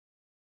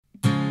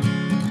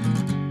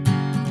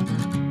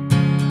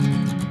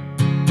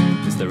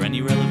there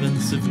any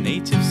relevance of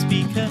native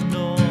speaker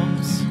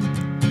norms?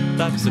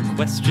 That's a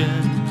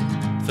question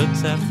for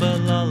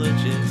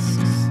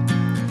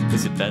TEFLologists.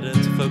 Is it better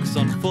to focus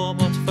on form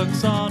or to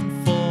focus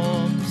on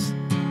forms?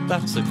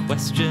 That's a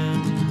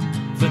question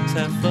for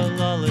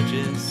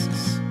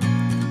TEFLologists.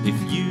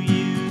 If you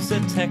use a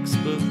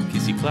textbook,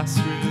 is your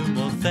classroom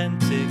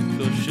authentic,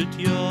 or should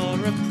your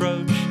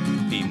approach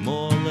be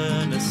more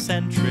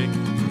learner-centric,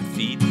 from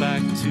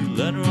feedback to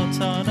learner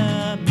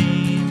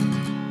autonomy?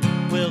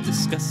 We'll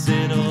discuss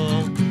it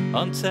all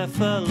on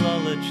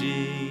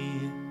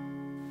TEFLology.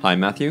 Hi, I'm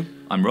Matthew.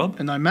 I'm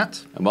Rob. And I'm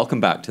Matt. And welcome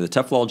back to the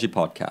TEFLology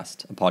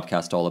Podcast, a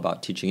podcast all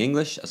about teaching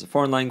English as a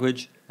foreign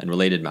language and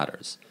related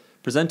matters,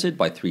 presented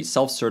by three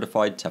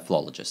self-certified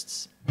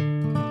TEFLologists.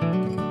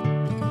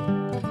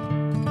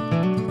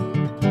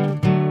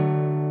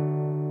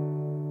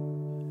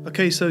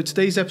 Okay, so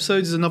today's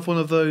episode is another one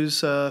of those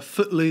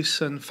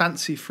footloose and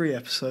fancy-free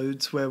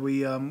episodes where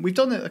we've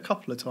done it a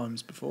couple of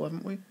times before,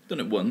 haven't we? Done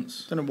it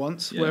once.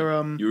 Yeah.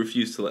 Where you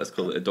refuse to let us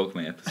call it a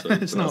Dogme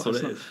episode. It's but not. That's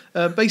It's what it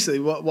not. is. Basically,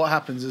 what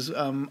happens is,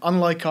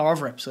 unlike our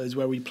other episodes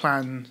where we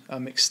plan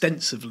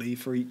extensively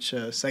for each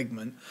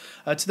segment,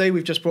 today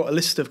we've just brought a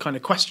list of kind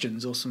of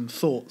questions or some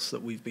thoughts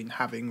that we've been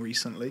having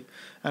recently,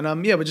 and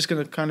we're just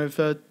going to kind of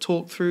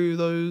talk through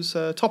those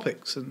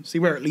topics and see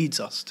where it leads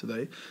us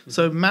today. Mm-hmm.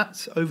 So,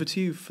 Matt, over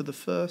to you for the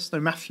first. No,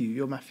 Matthew,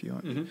 you're Matthew,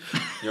 aren't you?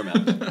 Mm-hmm. You're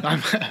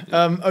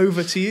Matt.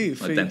 Over to you.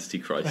 Identity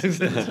crisis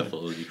in the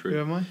TEFLology crew.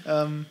 Who am I?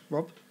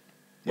 Rob.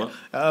 What?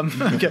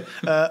 Okay.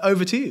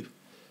 Over to you.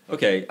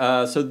 Okay,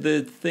 so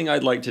the thing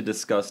I'd like to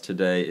discuss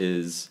today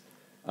is,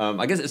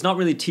 I guess it's not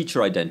really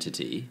teacher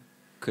identity,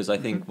 because I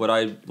think what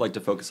I'd like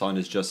to focus on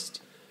is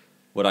just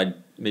what I'd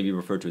maybe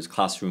refer to as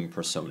classroom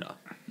persona,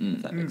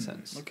 if that makes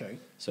sense. Okay.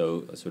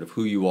 So sort of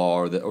who you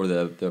are, or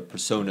the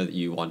persona that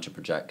you want to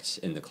project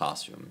in the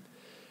classroom.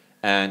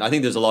 And I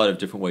think there's a lot of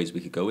different ways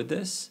we could go with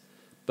this,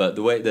 but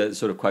the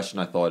sort of question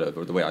I thought of,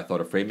 or the way I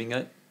thought of framing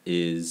it,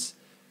 is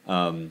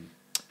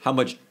how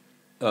much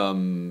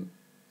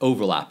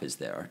overlap is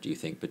there, do you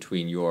think,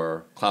 between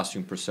your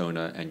classroom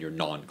persona and your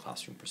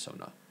non-classroom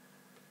persona?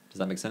 Does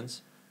that make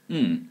sense?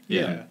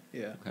 Yeah.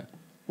 Okay.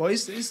 Well,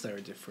 is there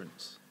a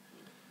difference?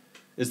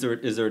 Is there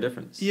a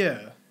difference?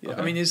 Yeah. Okay.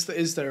 I mean, is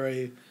there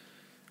a...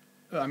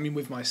 I mean,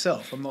 with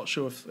myself, I'm not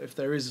sure if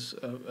there is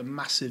a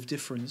massive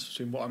difference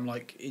between what I'm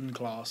like in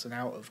class and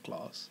out of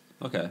class.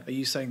 Okay. Are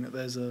you saying that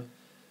there's a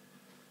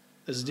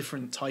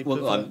different type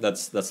well, of...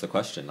 that's the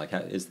question. Like,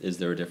 is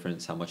there a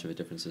difference? How much of a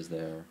difference is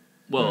there?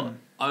 Well,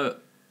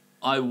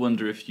 I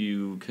wonder if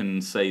you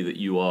can say that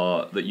you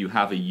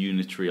have a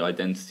unitary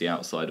identity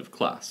outside of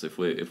class. If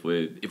we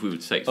were to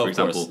take, for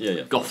example,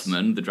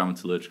 Goffman, the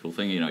dramaturgical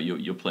thing,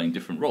 you're playing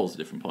different roles at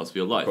different parts of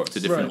your life to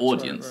different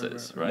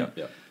audiences, right?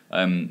 Yeah.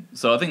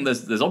 So I think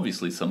there's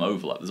obviously some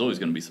overlap. There's always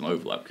going to be some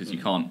overlap because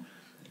you can't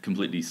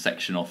completely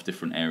section off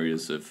different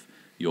areas of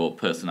your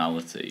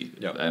personality.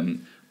 Yeah.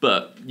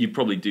 But you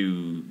probably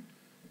do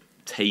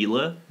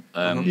tailor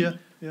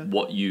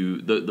what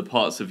the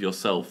parts of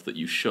yourself that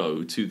you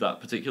show to that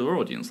particular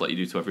audience, like you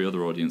do to every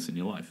other audience in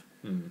your life.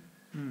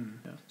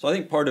 So I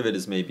think part of it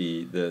is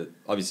maybe the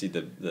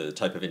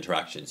type of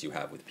interactions you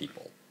have with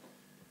people.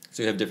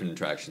 So you have different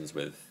interactions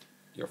with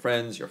your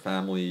friends, your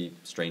family,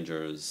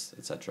 strangers,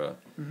 etc.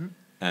 Mm-hmm.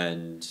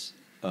 And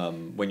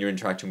when you're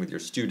interacting with your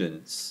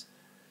students,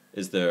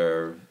 is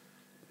there,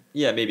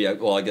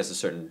 I guess a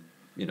certain,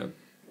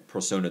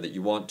 persona that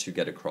you want to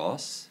get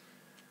across,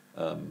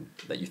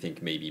 that you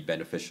think may be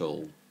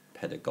beneficial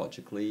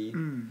pedagogically.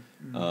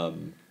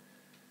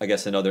 I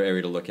guess another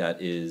area to look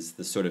at is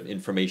the sort of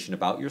information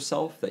about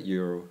yourself that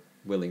you're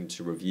willing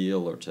to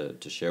reveal or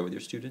to share with your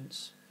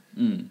students.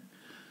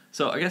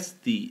 So I guess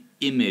the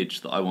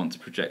image that I want to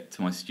project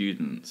to my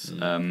students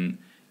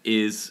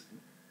is,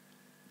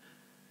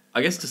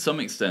 I guess to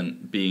some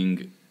extent,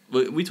 being...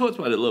 We talked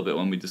about it a little bit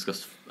when we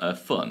discussed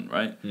fun,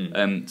 right?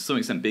 To some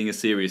extent, being a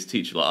serious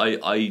teacher. Like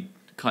I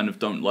kind of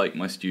don't like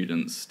my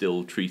students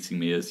still treating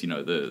me as,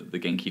 the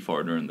Genki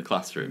foreigner in the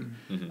classroom.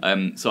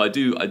 So I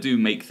do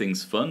make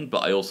things fun, but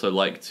I also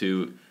like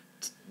to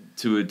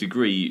a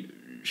degree,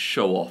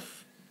 show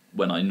off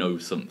when I know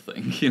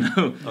something,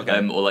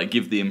 Okay. or like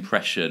give the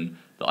impression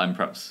that I'm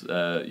perhaps,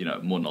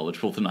 more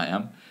knowledgeable than I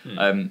am,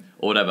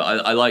 or whatever.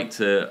 I like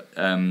to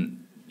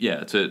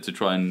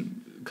try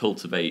and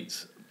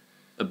cultivate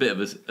a bit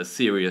of a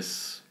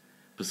serious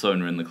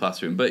persona in the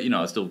classroom, but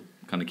I still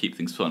kind of keep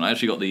things fun. I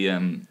actually got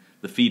the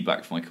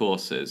feedback for my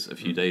courses a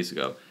few days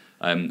ago,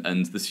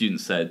 and the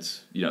students said,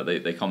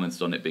 they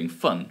commented on it being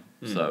fun.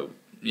 So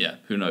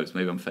who knows?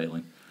 Maybe I'm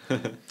failing.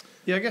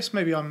 Yeah, I guess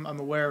maybe I'm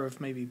aware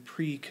of maybe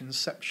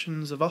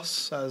preconceptions of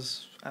us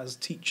as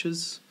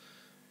teachers.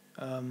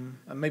 And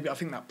maybe I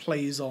think that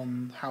plays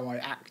on how I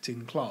act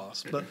in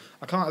class, but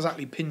I can't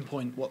exactly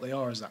pinpoint what they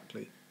are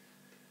exactly.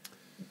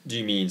 Do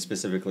you mean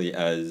specifically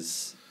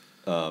as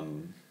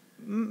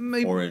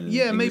maybe foreign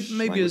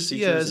maybe as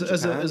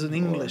as an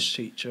English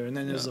teacher, and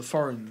then as a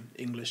foreign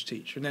English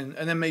teacher, and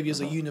then maybe as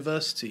a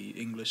university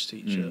English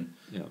teacher.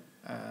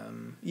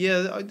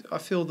 I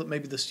feel that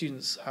maybe the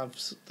students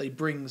they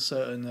bring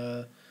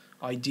certain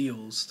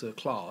ideals to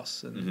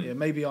class, and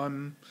maybe I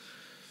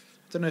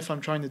don't know if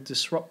I'm trying to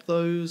disrupt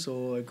those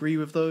or agree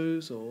with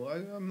those, or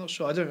I'm not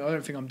sure. I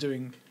don't think I'm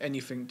doing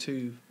anything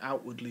too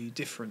outwardly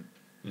different,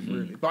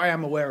 really. But I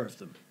am aware of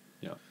them.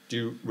 Yeah. Do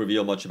you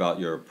reveal much about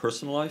your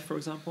personal life, for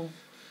example?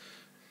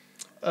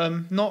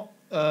 Not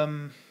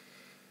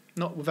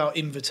without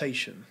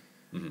invitation.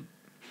 Mm-hmm.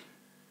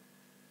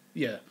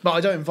 Yeah, but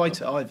I don't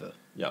invite it either.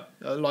 Yeah.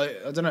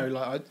 I don't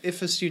know.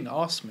 If a student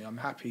asks me, I'm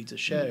happy to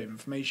share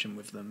information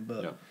with them,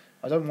 but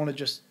I don't want to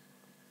just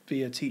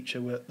be a teacher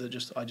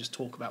that I just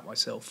talk about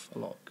myself a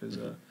lot, because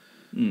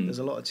there's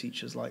a lot of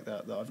teachers like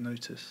that I've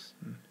noticed.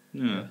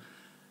 Yeah.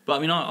 But I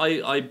mean,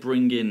 I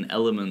bring in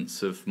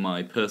elements of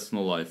my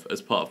personal life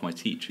as part of my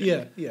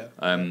teaching. Yeah.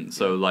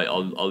 So like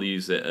I'll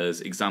use it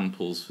as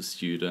examples for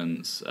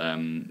students,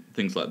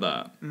 things like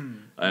that.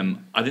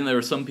 I think there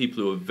are some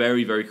people who are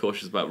very, very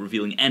cautious about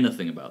revealing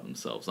anything about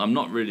themselves. I'm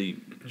not really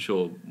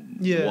sure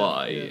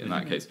why in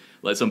that case.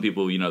 Like some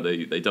people,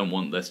 they don't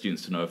want their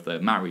students to know if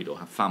they're married or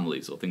have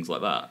families or things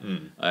like that.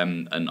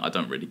 And I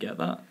don't really get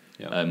that.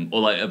 Yeah.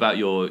 Or like about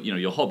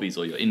your hobbies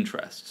or your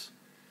interests.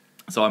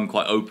 So I'm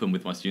quite open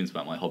with my students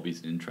about my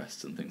hobbies and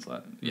interests and things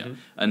like that. Yeah.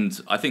 And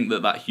I think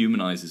that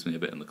humanises me a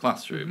bit in the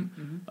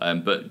classroom.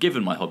 But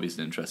given my hobbies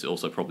and interests, it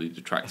also probably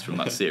detracts from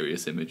that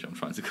serious image I'm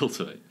trying to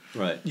cultivate.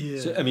 Right.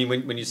 Yeah. So, I mean,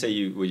 when you say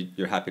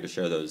you're happy to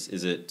share those,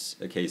 is it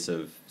a case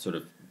of sort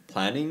of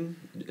planning?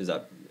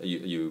 Are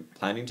you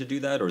planning to do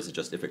that, or is it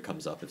just if it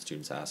comes up, if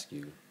students ask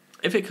you?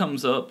 If it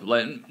comes up,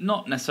 like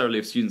not necessarily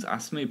if students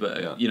ask me,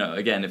 but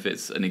again, if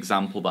it's an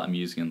example that I'm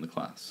using in the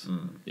class,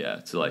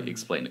 to like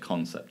explain a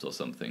concept or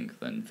something,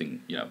 then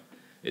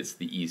it's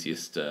the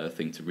easiest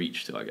thing to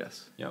reach to, I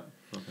guess. Yeah.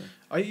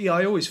 Okay.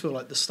 I always feel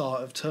like the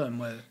start of term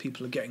where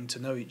people are getting to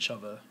know each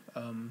other,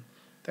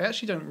 they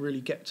actually don't really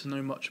get to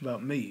know much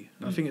about me.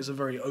 I think it's a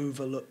very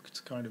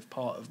overlooked kind of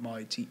part of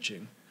my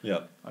teaching.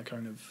 Yeah. I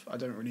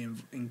don't really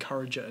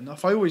encourage it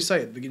enough. I always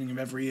say at the beginning of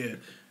every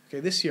year, okay,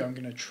 this year I'm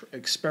going to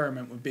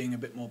experiment with being a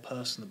bit more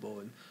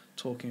personable and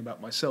talking about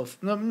myself.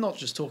 No, I'm not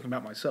just talking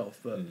about myself,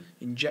 but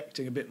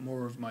injecting a bit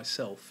more of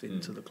myself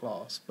into the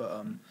class.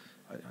 But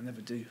I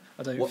never do.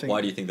 I don't think.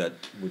 Why do you think that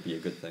would be a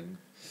good thing?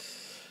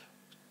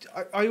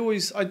 I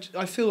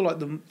feel like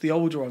the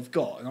older I've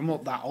got, and I'm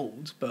not that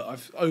old, but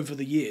over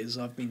the years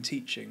I've been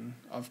teaching,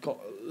 I've got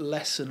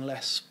less and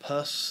less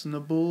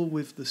personable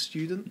with the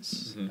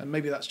students, and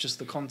maybe that's just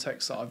the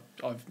context that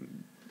I've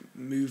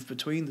moved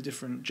between, the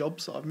different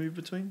jobs that I've moved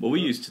between. Well, we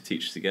used to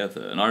teach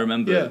together, and I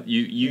remember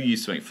you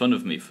used to make fun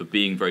of me for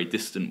being very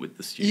distant with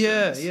the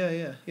students.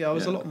 Yeah. I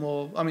was a lot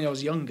more. I mean, I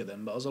was younger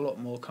then, but I was a lot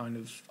more kind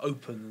of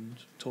open and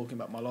talking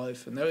about my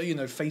life. And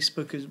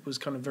Facebook was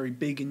kind of very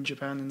big in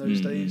Japan in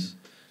those days,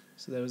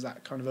 so there was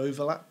that kind of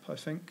overlap. I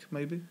think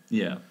maybe.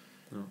 Yeah.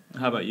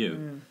 How about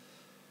you?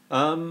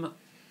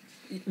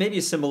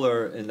 Maybe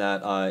similar in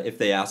that if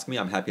they ask me,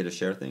 I'm happy to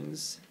share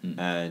things,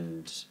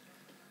 and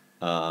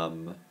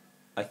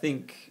I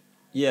think,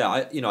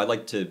 I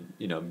like to,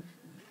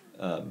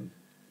 I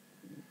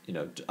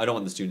don't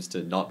want the students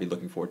to not be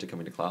looking forward to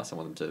coming to class. I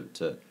want them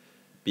to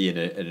be in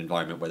an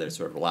environment where they're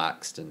sort of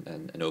relaxed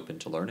and open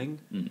to learning.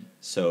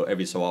 So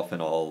every so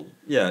often I'll,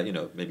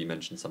 maybe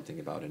mention something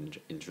about an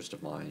interest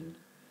of mine,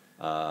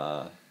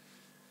 and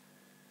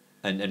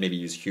maybe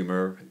use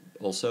humor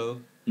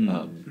also,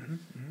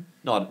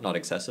 not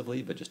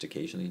excessively, but just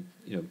occasionally,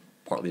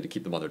 partly to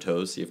keep them on their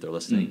toes, see if they're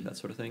listening, that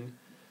sort of thing.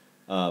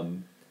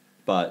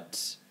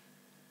 But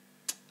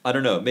I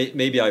don't know.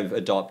 Maybe I've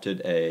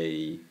adopted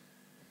a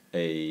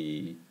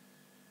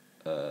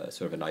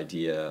sort of an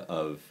idea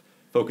of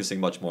focusing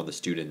much more on the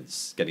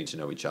students getting to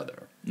know each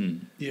other.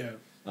 And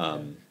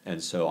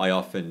so I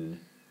often,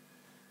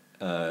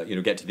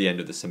 get to the end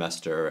of the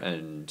semester,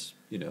 and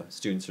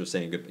students are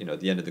saying good.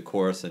 At the end of the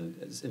course,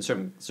 and in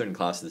certain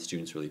classes, the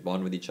students really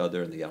bond with each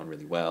other and they get on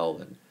really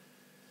well, and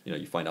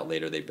you find out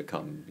later they've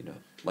become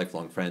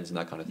lifelong friends and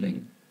that kind of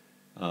thing.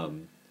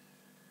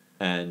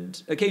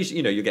 And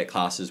occasionally, you get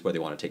classes where they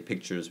want to take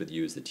pictures with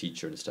you as the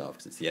teacher and stuff,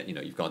 because it's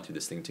you've gone through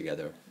this thing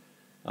together.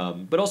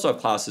 But also have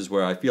classes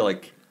where I feel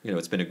like,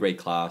 it's been a great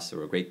class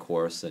or a great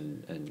course,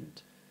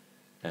 and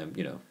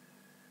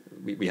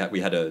we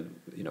had a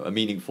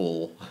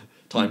meaningful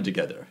time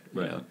together.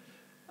 Right.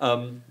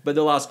 But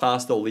the last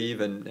class they'll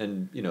leave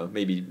and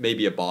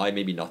maybe a bye,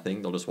 maybe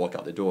nothing. They'll just walk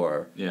out the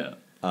door. Yeah.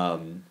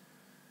 And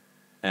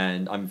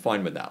I'm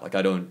fine with that. Like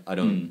I don't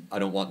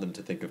want them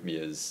to think of me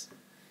as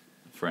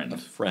a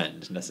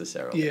friend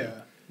necessarily.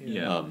 Yeah.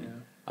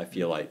 I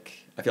feel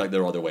like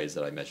there are other ways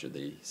that I measure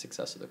the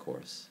success of the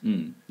course.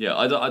 Yeah,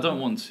 I don't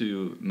want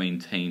to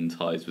maintain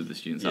ties with the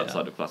students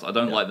outside of class. I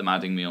don't like them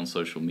adding me on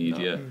social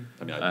media. No.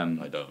 I mean,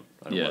 I don't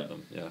want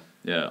them.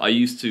 Yeah, I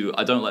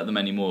don't let them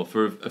anymore.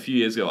 For a few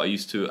years ago, I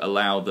used to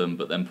allow them,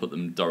 but then put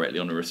them directly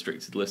on a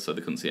restricted list so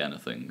they couldn't see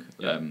anything.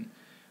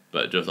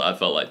 But just I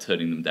felt like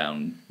turning them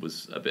down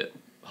was a bit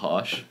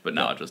harsh. But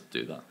now I just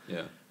do that.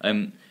 Yeah.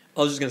 I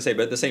was just gonna say,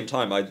 but at the same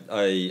time,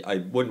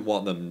 I wouldn't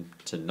want them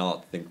to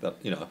not think that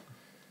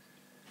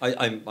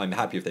I'm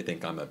happy if they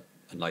think I'm a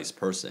nice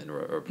person or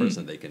a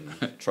person they can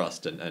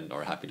trust and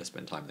are happy to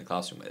spend time in the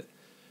classroom with,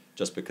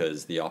 just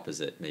because the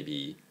opposite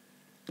maybe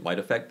might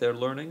affect their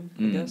learning,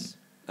 I guess.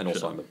 And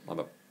also I'm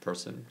a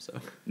person, so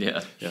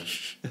yeah.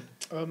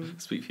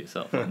 Speak for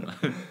yourself.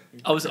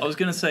 I was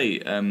going to say,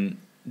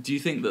 do you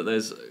think that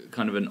there's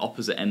kind of an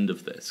opposite end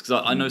of this?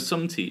 Because I know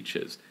some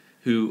teachers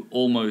who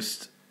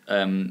almost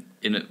in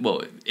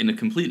a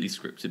completely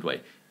scripted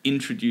way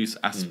introduce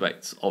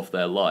aspects of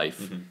their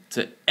life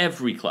to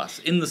every class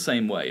in the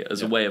same way,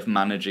 as a way of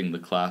managing the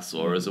class,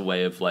 or as a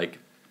way of like,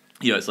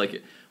 it's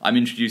like I'm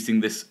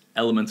introducing this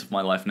element of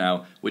my life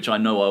now, which I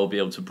know I will be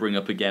able to bring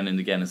up again and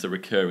again as a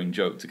recurring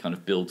joke to kind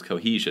of build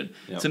cohesion.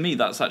 To me,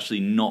 that's actually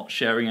not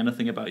sharing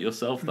anything about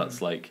yourself.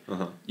 That's like,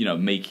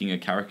 making a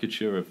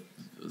caricature of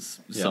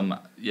some.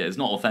 It's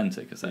not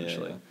authentic,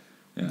 essentially.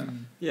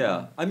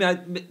 Yeah. I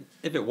mean,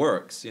 if it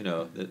works,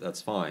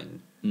 that's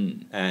fine.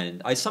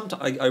 And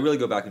I really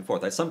go back and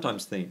forth. I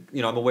sometimes think,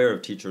 I'm aware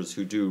of teachers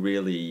who do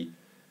really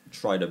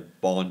try to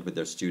bond with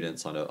their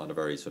students on a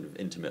very sort of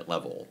intimate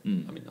level. I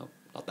mean,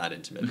 not that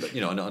intimate,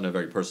 but on a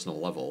very personal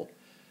level,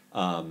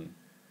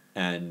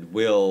 and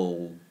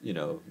will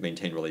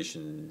maintain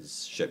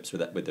relationships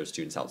with their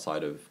students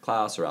outside of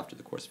class or after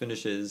the course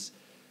finishes,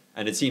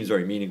 and it seems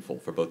very meaningful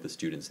for both the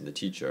students and the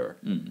teacher.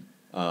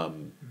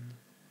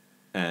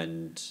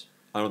 And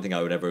I don't think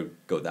I would ever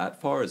go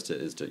that far as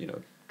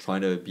to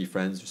trying to be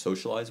friends or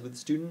socialize with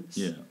students.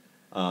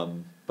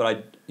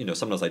 But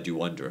sometimes I do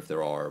wonder if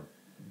there are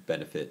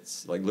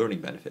benefits, like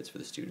learning benefits for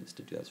the students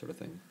to do that sort of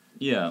thing.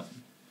 Yeah,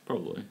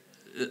 probably.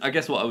 I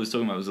guess what I was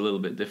talking about was a little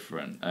bit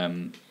different.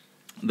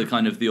 The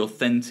kind of the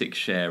authentic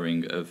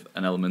sharing of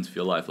an element of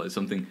your life, like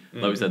something,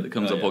 like we said, that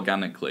comes up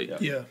organically,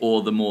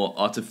 or the more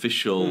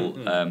artificial,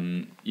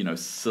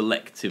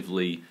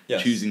 selectively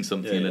choosing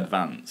something in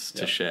advance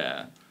to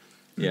share.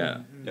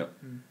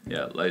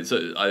 Like,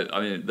 so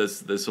I mean,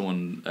 there's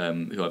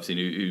someone who I've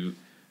seen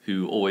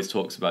who always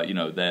talks about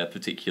their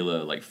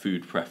particular like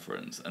food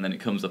preference, and then it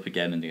comes up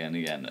again and again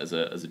and again as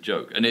a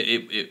joke, and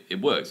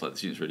it works. Like the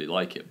students really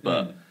like it,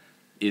 but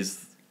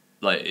is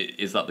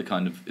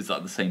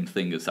that the same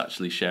thing as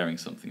actually sharing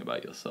something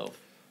about yourself?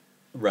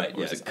 Right.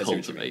 Or is it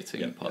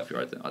cultivating part of your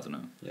identity? I don't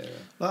know.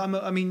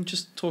 Well, I mean,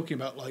 just talking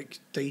about like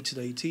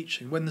day-to-day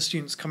teaching, when the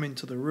students come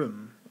into the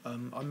room,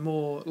 I'm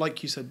more,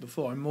 like you said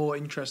before, I'm more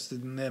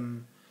interested in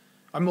them.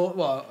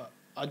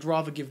 I'd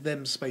rather give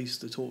them space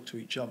to talk to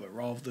each other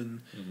rather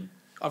than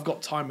I've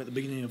got time at the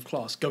beginning of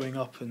class going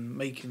up and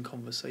making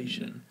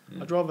conversation.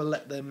 I'd rather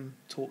let them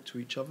talk to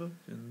each other.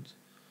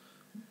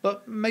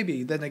 But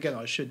maybe then again,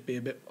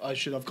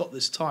 I've got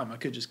this time. I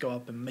could just go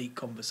up and make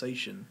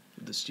conversation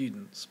with the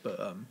students. But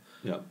I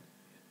don't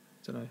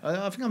know.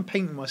 I think I'm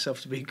painting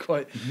myself to be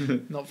quite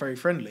not very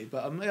friendly.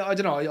 But I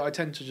don't know. I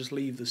tend to just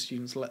leave the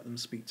students, let them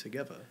speak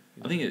together.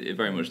 I think it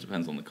very much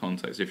depends on the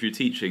context. If you're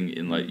teaching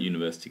in like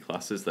university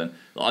classes, then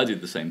I do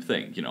the same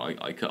thing.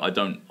 I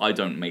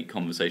don't make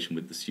conversation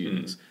with the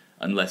students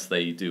unless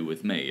they do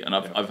with me. And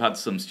I've had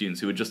some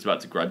students who are just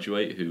about to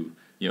graduate who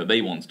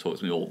they want to talk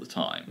to me all the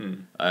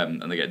time,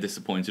 and they get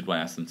disappointed when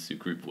I ask them to do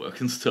group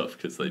work and stuff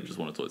because they just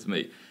want to talk to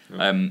me.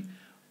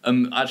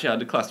 Actually, I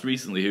had a class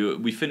recently who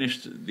we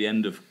finished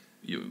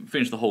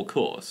the whole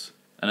course,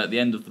 and at the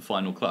end of the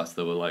final class,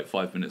 there were like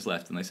 5 minutes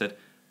left, and they said,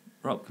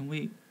 "Rob, can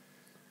we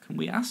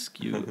ask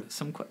you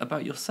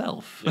about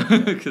yourself?"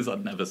 Because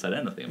I'd never said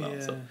anything about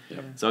myself.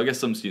 So I guess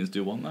some students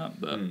do want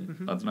that, but I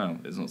don't know.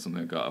 It's not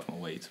something I go out of my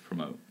way to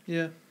promote.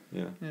 Yeah.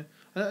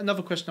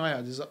 Another question I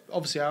had is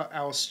obviously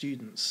our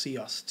students see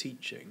us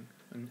teaching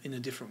and in a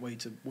different way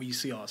to we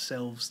see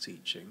ourselves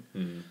teaching.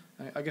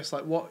 I guess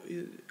like what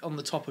on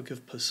the topic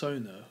of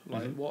persona,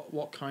 like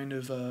what kind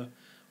of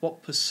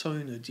what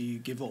persona do you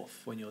give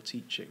off when you're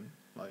teaching?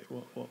 Like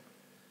what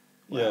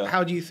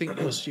how do you think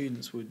your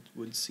students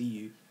would see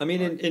you? I mean,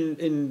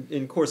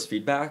 in course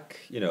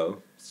feedback,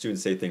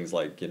 students say things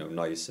like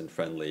nice and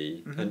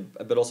friendly,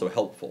 but also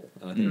helpful.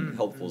 And I think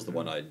helpful is the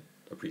one I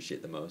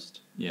appreciate the most.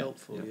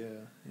 Helpful,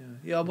 yeah.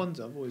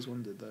 I've always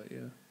wondered that.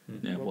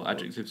 What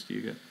adjectives do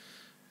you get?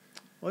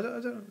 Well,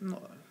 I'm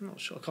not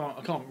sure.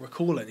 I can't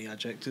recall any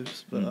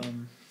adjectives, but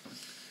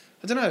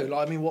I don't know.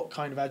 Like, I mean, what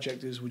kind of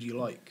adjectives would you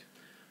like?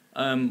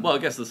 Well, I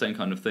guess the same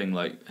kind of thing,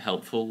 like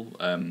helpful.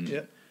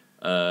 I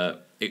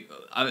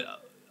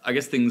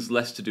guess things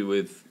less to do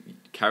with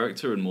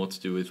character and more to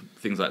do with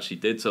things I actually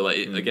did. So, like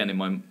again, in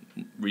my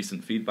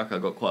recent feedback, I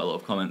got quite a lot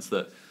of comments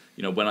that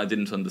when I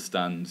didn't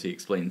understand, he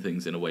explained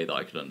things in a way that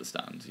I could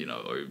understand.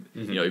 Or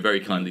he very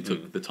kindly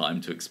took the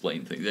time to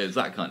explain things. It's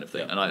that kind of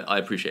thing, and I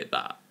appreciate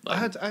that. I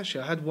had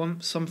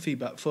some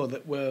feedback for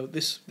that where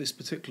this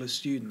particular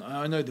student,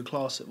 I know the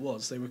class it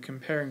was, they were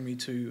comparing me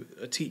to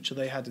a teacher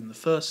they had in the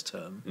first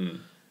term,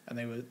 and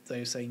they were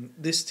saying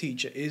this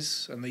teacher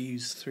is, and they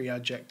used 3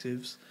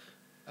 adjectives,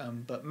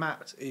 but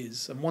Matt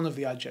is, and one of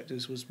the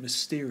adjectives was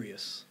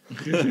mysterious.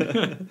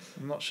 I'm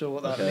not sure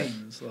what that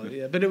means.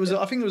 Like, but it was.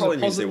 I think it was probably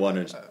a positive. Means they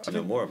wanted to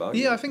know more about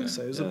you. Yeah, I think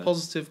so. It was a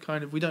positive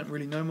kind of. We don't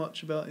really know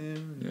much about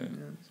you.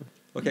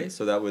 Okay,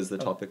 so that was the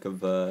topic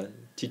of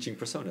teaching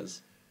personas.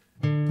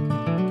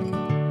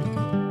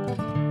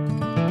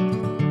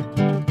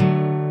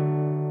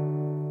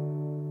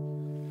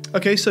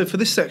 Okay, so for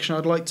this section,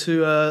 I'd like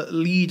to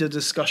lead a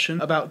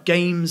discussion about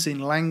games in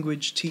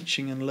language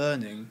teaching and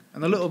learning,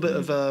 and a little bit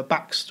of a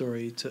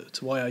backstory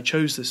to why I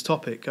chose this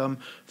topic.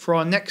 For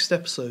our next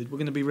episode, we're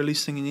going to be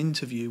releasing an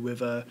interview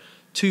with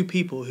two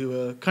people who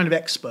are kind of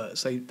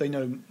experts. They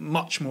know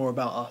much more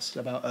about us,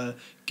 about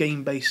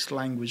game-based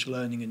language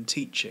learning and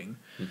teaching.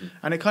 Mm-hmm.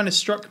 And it kind of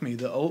struck me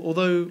that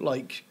although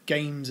like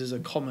games is a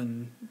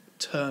common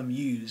term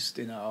used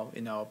in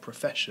our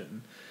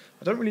profession,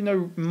 I don't really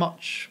know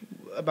much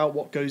about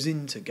what goes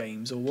into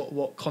games or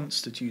what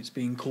constitutes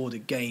being called a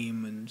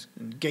game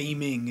and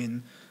gaming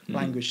in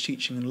language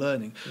teaching and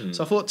learning.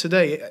 So I thought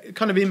today,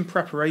 kind of in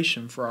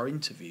preparation for our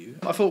interview,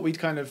 I thought we'd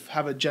kind of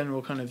have a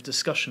general kind of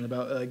discussion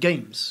about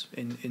games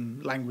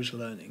in language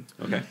learning.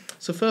 Okay.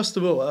 So first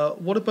of all,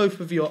 what are both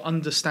of your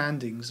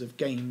understandings of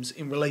games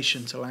in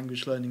relation to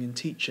language learning and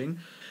teaching?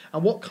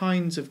 And what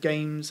kinds of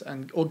games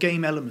or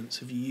game elements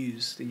have you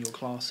used in your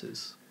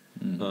classes?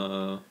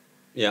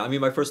 Yeah, I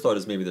mean, my first thought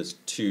is maybe there's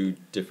two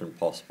different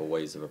possible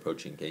ways of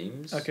approaching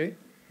games. Okay.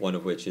 One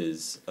of which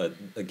is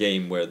a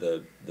game where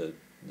the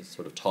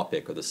sort of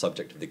topic or the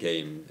subject of the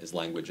game is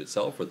language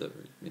itself, or the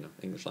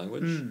English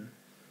language,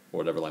 or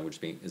whatever language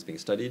is being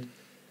studied.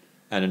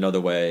 And another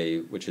way,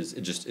 which is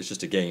it's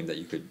just a game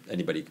that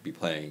anybody could be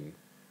playing,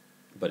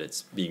 but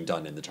it's being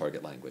done in the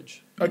target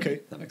language.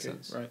 Okay. That makes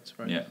sense. Right.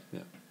 Yeah.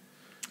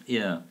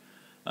 Yeah.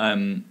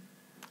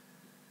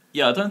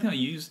 Yeah, I don't think I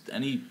used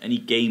any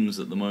games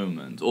at the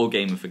moment, or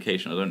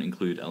gamification. I don't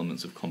include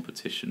elements of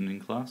competition in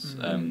class.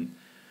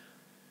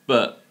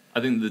 But I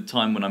think the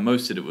time when I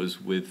most did it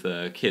was with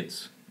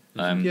kids.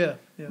 Yeah.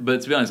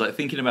 But to be honest, like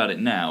thinking about it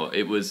now,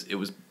 it was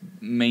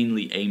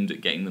mainly aimed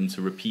at getting them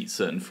to repeat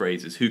certain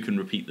phrases. Who can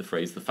repeat the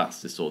phrase the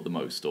fastest or the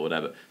most or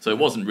whatever. So it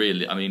wasn't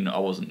really. I mean, I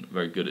wasn't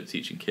very good at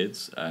teaching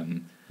kids,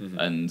 and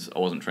I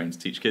wasn't trained to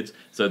teach kids.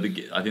 So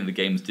I think the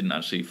games didn't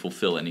actually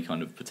fulfill any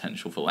kind of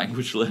potential for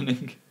language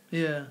learning.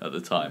 Yeah. At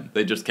the time,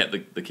 they just kept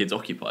the kids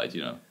occupied,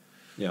 Yeah.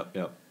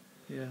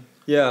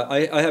 Yeah.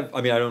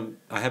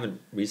 I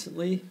haven't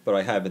recently, but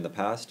I have in the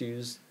past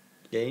used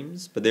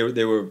games. But they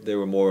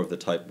were more of the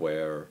type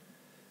where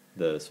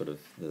the sort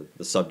of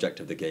the subject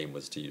of the game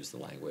was to use the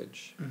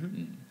language.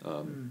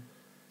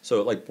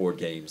 So like board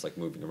games, like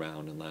moving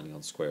around and landing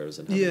on squares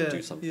and having to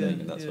do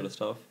something and that sort of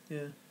stuff.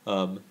 Yeah.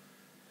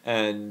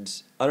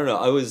 And I don't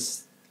know.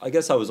 I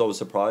guess I was always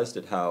surprised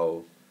at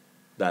how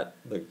that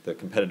the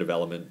competitive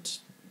element.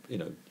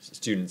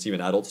 Students,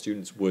 even adult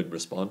students, would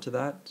respond to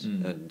that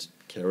and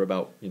care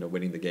about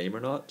winning the game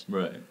or not.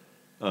 Right.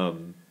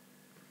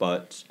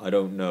 But I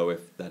don't know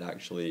if that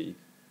actually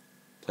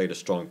played a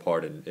strong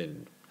part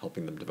in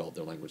helping them develop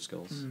their language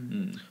skills.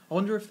 I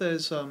wonder if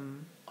there's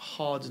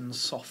hard and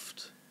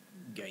soft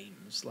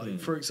games. Like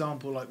for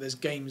example, like there's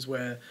games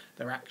where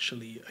they're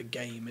actually a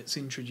game. It's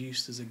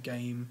introduced as a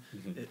game.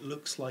 It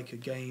looks like a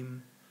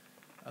game.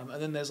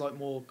 And then there's like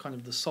more kind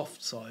of the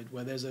soft side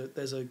where there's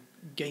a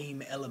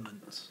game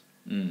element.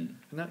 And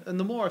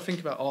the more I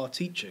think about our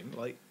teaching,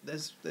 like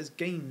there's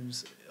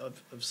games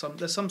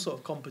there's some sort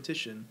of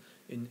competition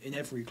in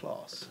every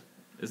class.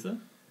 Is there?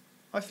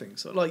 I think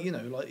so. Like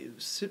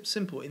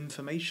simple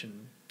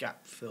information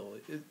gap fill.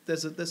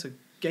 There's a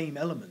game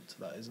element to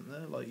that, isn't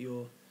there? Like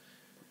you're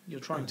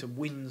trying to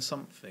win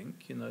something.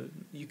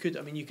 You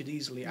could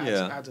easily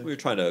add we were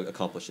trying to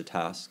accomplish a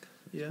task.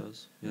 Yeah.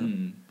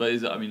 But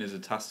is a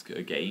task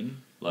a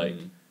game? Like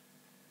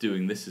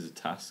doing this is a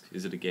task.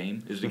 Is it a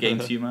game? Is it a game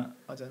to you, Matt?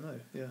 I don't know.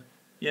 Yeah.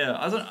 Yeah,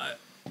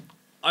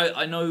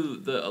 I know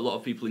that a lot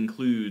of people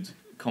include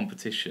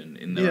competition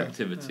in their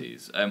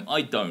activities.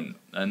 I don't,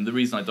 and the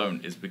reason I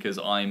don't is because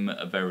I'm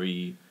a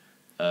very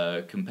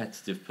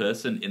competitive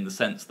person in the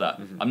sense that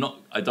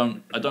I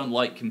don't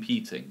like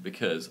competing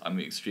because I'm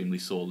an extremely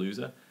sore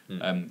loser.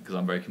 Because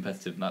I'm very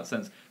competitive in that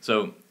sense.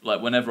 So, like,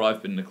 whenever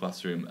I've been in a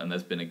classroom and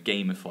there's been a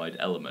gamified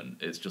element,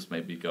 it's just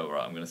made me go,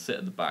 right, I'm going to sit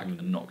at the back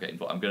and not get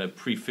involved. I'm going to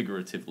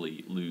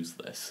prefiguratively lose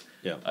this.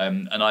 Yeah.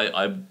 And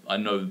I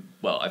know,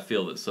 well, I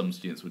feel that some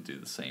students would do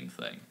the same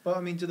thing. But,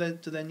 I mean, do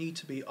there need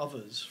to be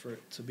others for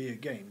it to be a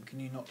game? Can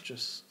you not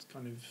just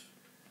kind of...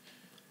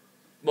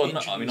 Well,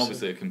 no, I mean,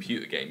 obviously a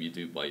computer game you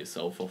do by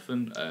yourself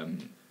often,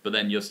 but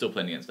then you're still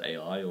playing against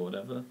AI or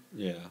whatever.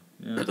 Yeah.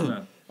 Yeah, I don't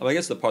know. I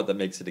guess the part that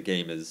makes it a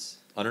game is,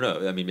 I don't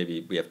know, I mean,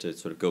 maybe we have to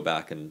sort of go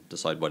back and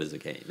decide what is a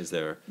game. Is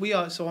there...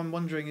 So I'm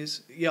wondering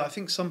I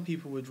think some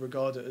people would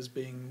regard it as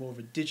being more of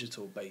a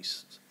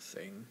digital-based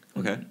thing.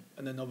 Okay.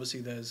 And then obviously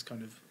there's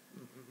kind of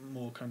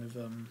more kind of,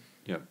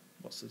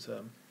 what's the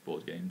term?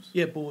 Board games.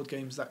 Yeah, board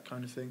games, that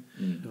kind of thing.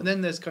 And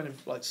then there's kind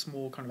of like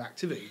small kind of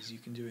activities you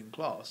can do in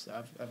class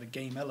that have a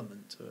game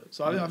element to it.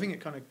 So I think it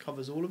kind of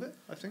covers all of it,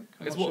 I think.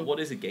 I guess what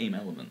is a game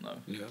element, though?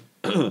 Yeah.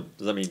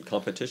 Does that mean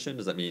competition?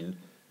 Does that mean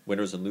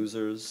winners and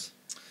losers?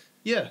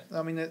 Yeah,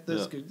 I mean,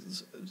 there's good...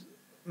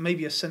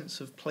 Maybe a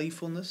sense of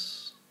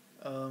playfulness.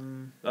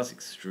 That's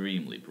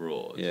extremely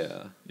broad.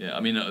 Yeah. Yeah,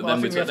 I mean,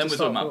 then we're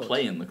talking about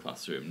play in the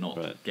classroom,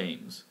 not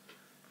games.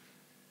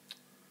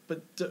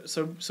 But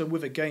so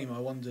with a game, I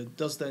wonder,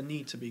 does there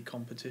need to be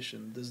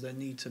competition? Does there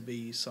need to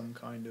be some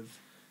kind of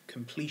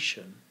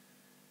completion?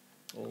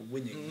 or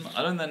winning.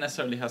 I don't think there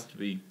necessarily has to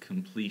be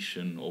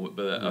completion,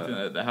 but I think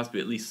that there has to be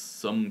at least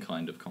some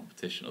kind of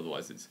competition.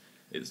 Otherwise,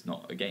 it's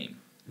not a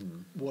game.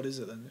 What is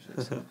it then? If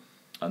it's not?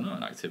 I don't know,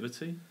 an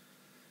activity.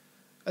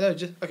 I know.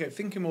 Just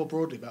thinking more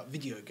broadly about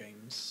video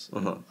games.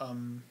 Uh-huh.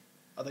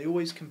 Are they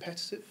always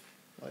competitive,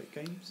 like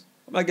games?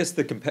 I guess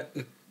the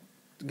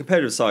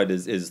competitive side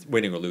is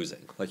winning or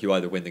losing. Like you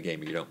either win the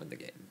game or you don't win the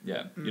game.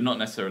 Yeah, you're not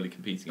necessarily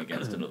competing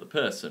against another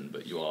person,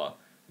 but you are,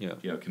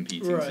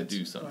 competing to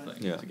do something.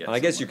 Right. Yeah, To get and I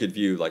guess you somewhere. could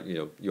view like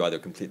you either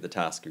complete the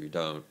task or you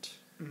don't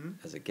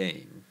as a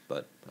game,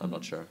 but I'm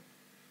not sure.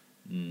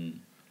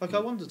 Like I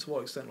wonder to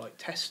what extent, like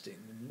testing.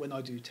 When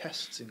I do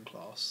tests in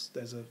class,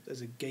 there's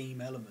a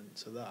game element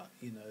to that.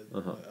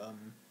 Like,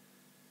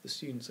 the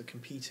students are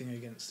competing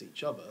against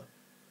each other.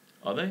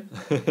 Are they?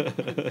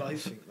 I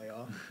think they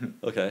are.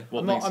 Okay.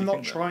 What I'm makes not you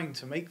think that? trying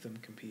to make them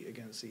compete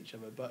against each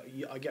other, but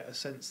I get a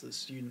sense that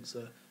students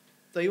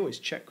they always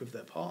check with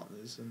their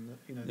partners, and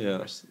I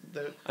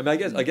mean,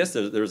 I guess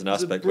there's an it's a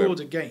aspect broader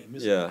where game,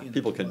 isn't it?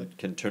 people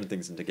can turn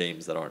things into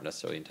games that aren't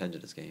necessarily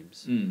intended as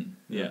games.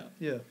 Yeah.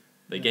 Yeah.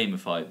 They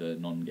gamify the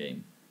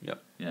non-game. Yeah.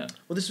 Yeah.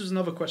 Well, this was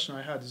another question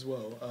I had as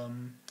well.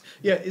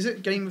 Is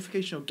it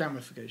gamification or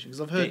gamification?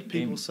 Because I've heard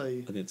people say.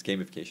 I think it's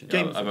gamification.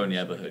 I've only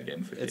ever heard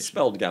gamification. It's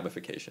spelled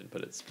gamification,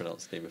 but it's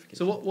pronounced gamification.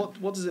 So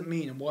what does it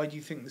mean, and why do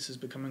you think this is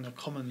becoming a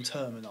common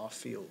term in our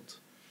field?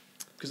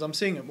 Because I'm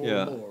seeing it more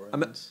and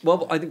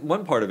more. I think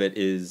one part of it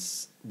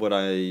is what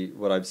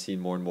I've seen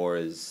more and more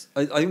is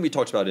I think we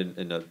talked about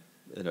in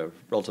a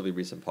relatively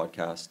recent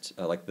podcast,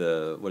 like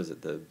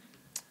the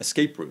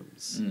escape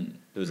rooms.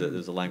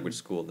 There's a language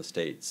school in the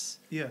States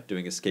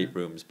doing escape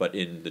rooms, but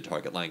in the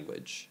target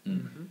language.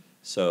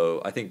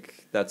 So I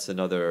think that's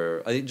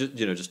another. I think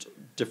just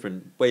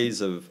different ways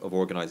of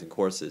organizing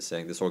courses.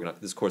 Saying this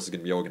course is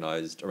going to be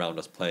organized around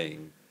us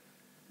playing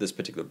this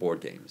particular board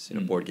games.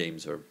 Board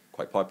games are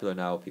quite popular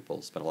now.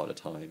 People spend a lot of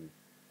time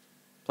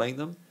playing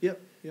them.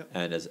 Yep.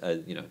 And as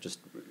just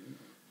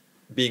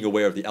being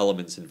aware of the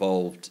elements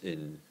involved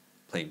in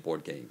playing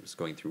board games,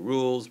 going through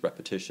rules,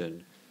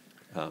 repetition.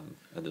 And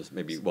there's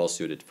maybe well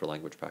suited for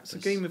language practice. So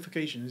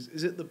gamification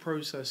is it the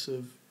process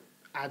of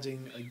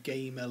adding a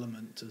game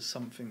element to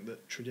something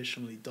that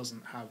traditionally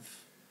doesn't have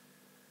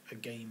a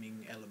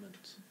gaming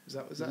element?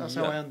 That's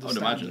how I understand I would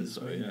imagine it.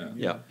 so.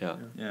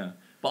 Yeah.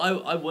 But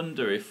I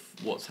wonder if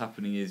what's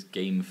happening is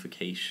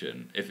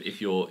gamification.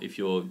 If you're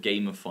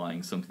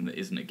gamifying something that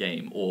isn't a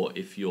game, or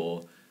if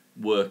you're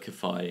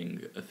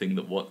workifying a thing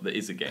that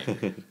is a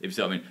game, if you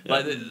see what I mean. Yeah.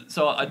 Like,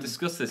 so I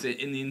discussed this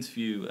in the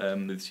interview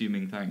with Xu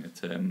Ming Tang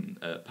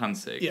at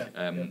Pansig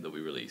that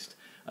we released.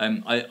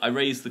 I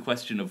raised the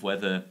question of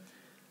whether,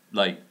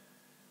 like,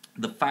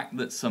 the fact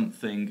that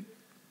something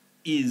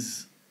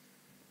is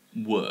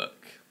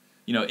work,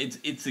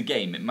 it's a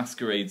game, it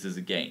masquerades as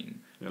a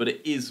game, but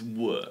it is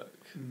work,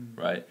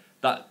 right?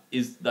 That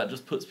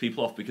just puts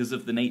people off because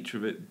of the nature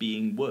of it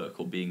being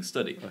work or being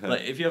study. Okay.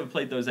 Like, if you ever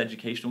played those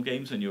educational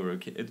games when you were a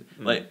kid,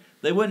 like,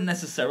 they weren't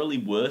necessarily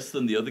worse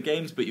than the other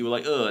games, but you were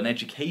like, oh, an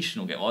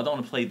educational game. Well, I don't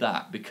want to play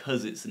that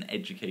because it's an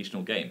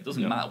educational game. It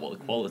doesn't matter what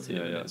the quality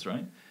of it is,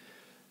 right?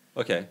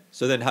 Okay,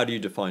 so then how do you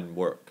define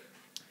work?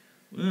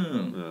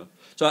 Yeah.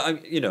 So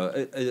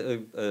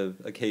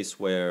a case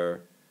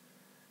where,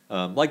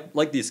 like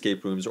the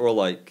escape rooms, or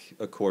like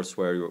a course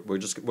where we're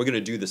going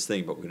to do this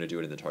thing, but we're going to do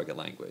it in the target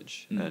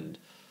language, and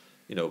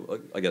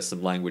I guess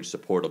some language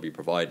support will be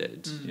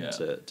provided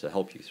to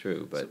help you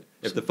through. But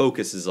if the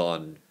focus is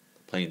on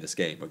playing this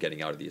game or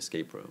getting out of the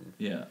escape room,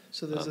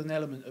 so there's an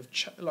element of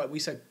like we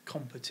said,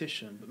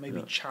 competition, but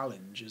maybe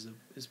challenge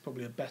is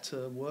probably a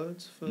better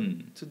word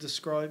to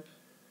describe.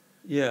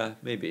 Yeah,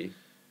 maybe.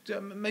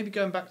 Maybe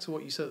going back to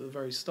what you said at the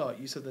very start,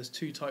 you said there's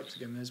two types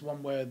again. There's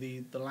one where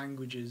the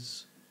language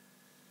is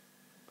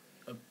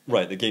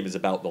right. The game is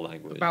about the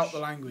language.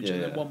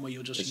 And then one where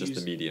you're just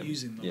the medium.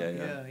 using them.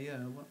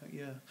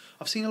 Yeah.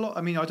 I've seen a lot.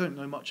 I mean, I don't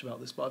know much about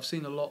this, but I've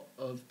seen a lot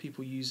of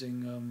people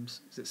using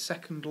is it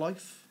Second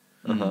Life?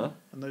 And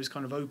those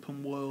kind of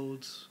open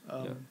world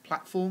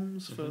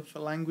platforms for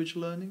language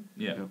learning.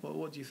 Yeah.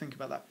 What do you think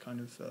about that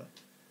kind of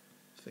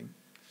thing?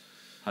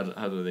 How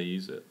do they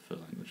use it for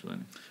language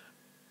learning?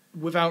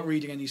 Without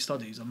reading any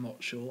studies, I'm not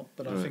sure,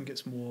 but I think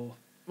it's more.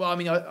 Well, I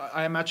mean,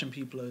 I imagine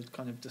people are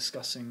kind of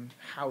discussing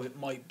how it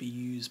might be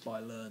used by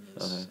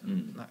learners,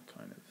 and that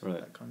kind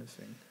of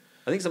thing.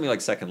 I think something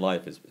like Second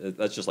Life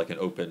that's just like an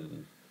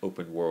open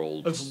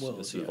world, sort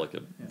of like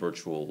a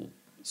virtual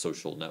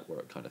social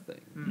network kind of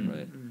thing,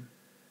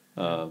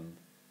 right?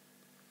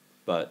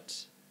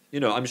 But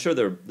I'm sure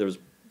there's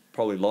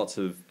probably lots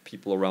of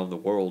people around the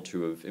world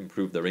who have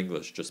improved their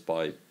English just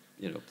by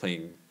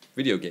playing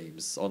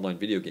online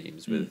video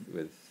games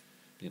with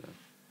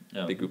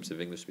big groups of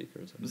English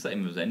speakers. The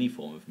same as any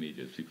form of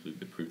media. People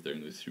who've improved their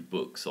English through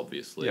books,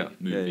 obviously,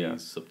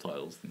 movies,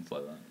 subtitles, things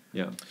like that.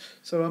 Yeah.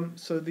 So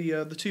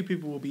the two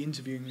people we'll be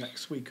interviewing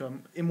next week,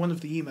 in one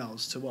of the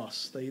emails to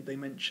us, they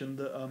mentioned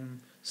that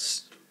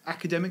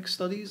academic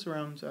studies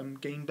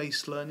around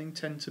game-based learning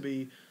tend to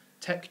be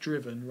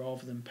tech-driven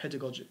rather than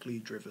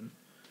pedagogically driven.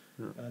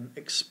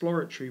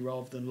 exploratory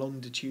rather than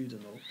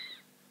longitudinal,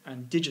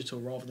 and digital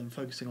rather than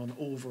focusing on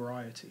all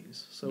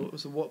varieties. So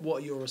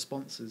what are your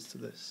responses to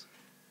this?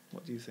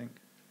 What do you think?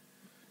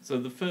 So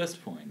the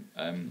first point,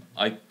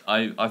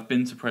 I've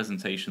been to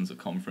presentations at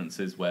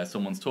conferences where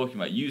someone's talking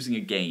about using a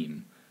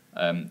game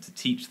to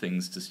teach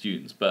things to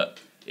students, but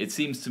it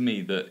seems to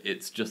me that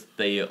it's just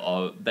they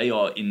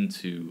are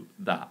into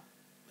that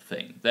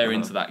thing. They're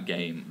into that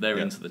game. They're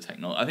into the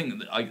technology. I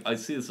think I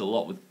see this a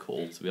lot with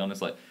call, to be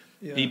honest. Like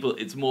people,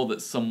 it's more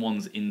that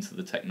someone's into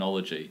the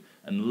technology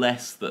and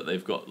less that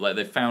they've got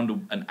they've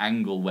found an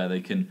angle where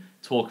they can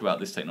talk about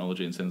this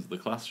technology in terms of the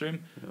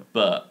classroom,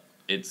 but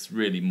it's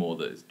really more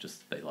that it's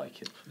just they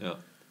like it. Yeah,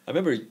 I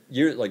remember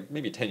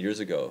maybe 10 years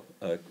ago,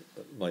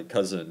 my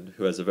cousin,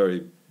 who has a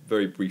very,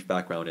 very brief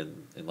background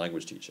in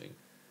language teaching,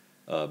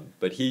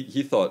 but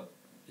he thought,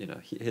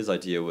 his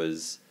idea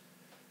was,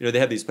 they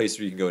have these places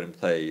where you can go in and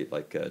play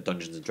like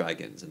Dungeons and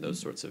Dragons and those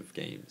sorts of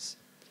games,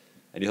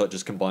 and he thought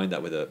just combine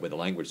that with a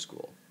language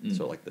school.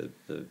 So like the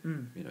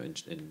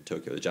in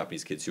Tokyo, the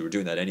Japanese kids who were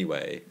doing that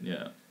anyway,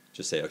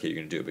 just say, okay, you're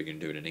going to do it, but you're going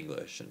to do it in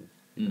English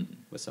and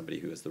with somebody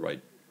who has the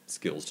right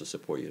skills to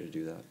support you to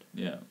do that.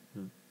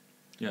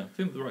 I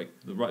think with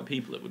the right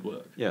people it would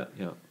work. Yeah.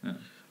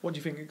 What do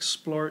you think,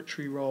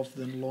 exploratory rather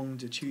than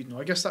longitudinal?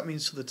 I guess that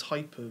means for the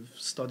type of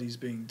studies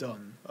being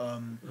done,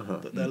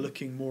 that they're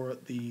looking more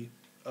at the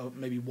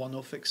maybe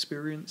one-off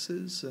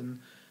experiences and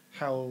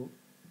how,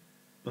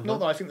 not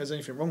that I think there's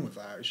anything wrong with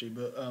that actually,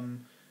 but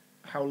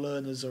how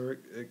learners are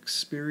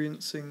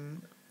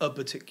experiencing a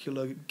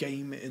particular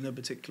game in a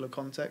particular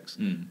context,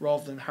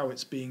 rather than how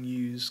it's being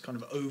used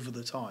kind of over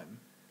the time.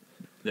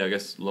 Yeah, I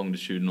guess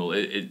longitudinal,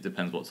 it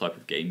depends what type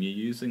of game you're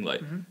using.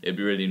 Like, it'd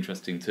be really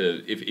interesting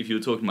to, if you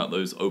were talking about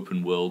those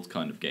open world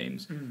kind of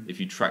games, if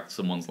you tracked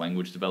someone's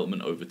language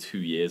development over 2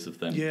 years of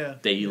them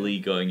daily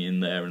going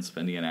in there and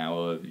spending an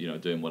hour,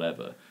 doing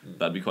whatever,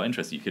 that'd be quite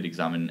interesting. You could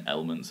examine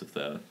elements of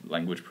their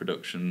language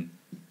production.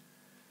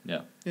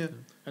 Yeah.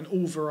 And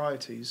all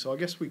varieties. So I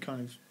guess we kind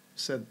of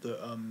said that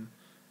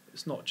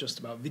it's not just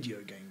about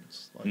video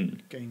games,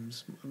 like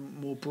games,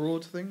 more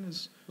broad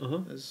things,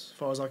 as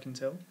far as I can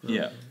tell.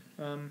 Yeah.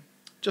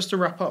 Just to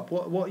wrap up,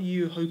 what are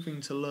you hoping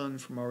to learn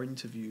from our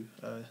interview?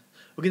 We're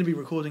going to be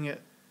recording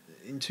it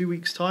in 2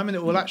 weeks' time, and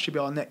it will actually be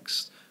our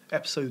next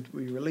episode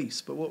we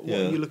release. But what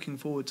are you looking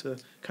forward to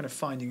kind of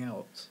finding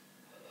out?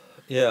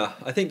 Yeah,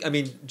 I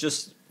mean,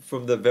 just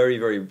from the very,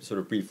 very sort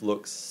of brief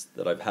looks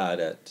that I've had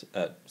at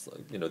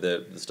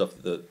the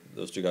stuff that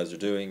those two guys are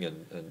doing,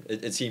 and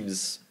it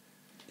seems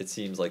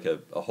like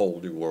a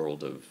whole new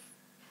world of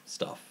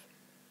stuff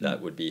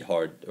that would be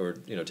hard or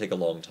take a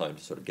long time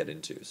to sort of get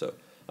into. So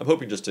I'm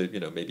hoping just to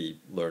maybe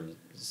learn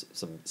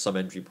some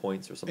entry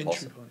points or some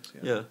entry points.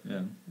 Yeah.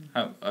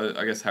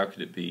 I guess how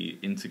could it be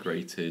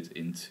integrated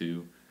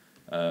into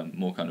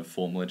more kind of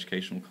formal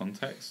educational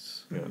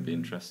contexts? Would be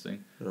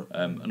interesting.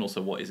 And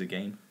also, what is a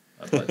game?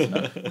 I'd like to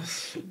know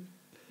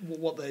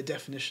what their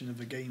definition of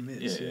a game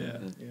is. Yeah.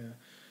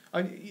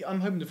 I'm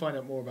hoping to find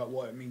out more about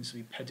what it means to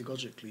be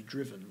pedagogically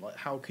driven. Like,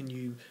 how can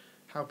you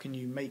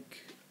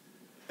make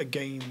a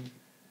game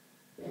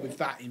with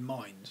that in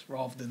mind,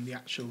 rather than the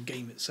actual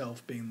game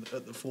itself being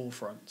at the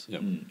forefront?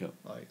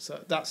 Like,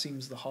 so that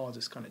seems the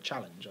hardest kind of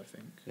challenge, I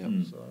think.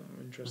 So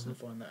I'm interested to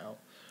find that out.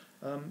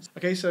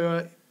 Okay,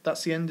 so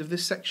that's the end of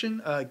this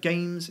section.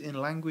 Games in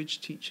language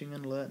teaching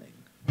and learning.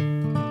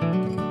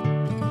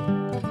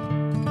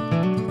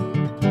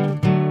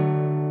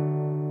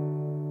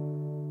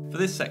 For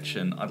this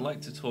section, I'd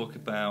like to talk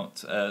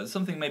about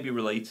something maybe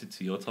related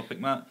to your topic,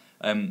 Matt.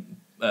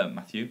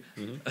 Matthew,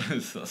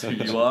 that's who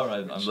you are,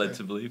 I'm led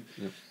to believe.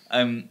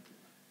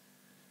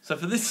 So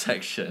for this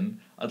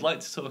section, I'd like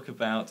to talk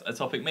about a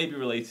topic maybe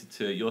related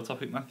to your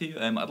topic, Matthew.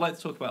 I'd like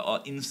to talk about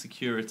our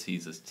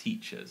insecurities as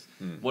teachers.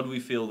 What do we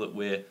feel that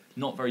we're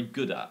not very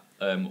good at,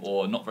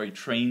 or not very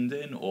trained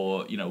in,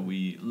 or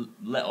we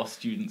let our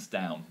students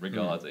down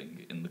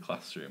regarding in the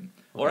classroom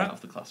or out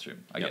of the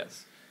classroom, I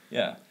guess.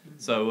 Yeah.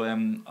 So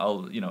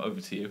I'll over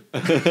to you.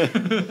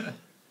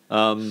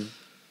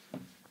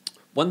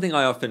 One thing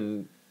I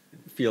often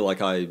feel like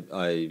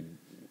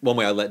one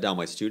way I let down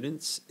my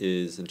students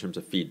is in terms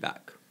of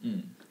feedback.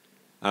 And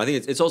I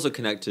think it's also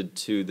connected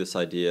to this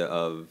idea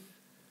of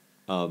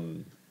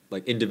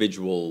like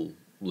individual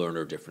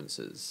learner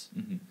differences.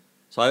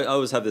 So I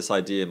always have this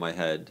idea in my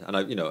head, and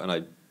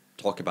I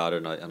talk about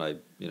it, and I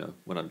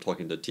when I'm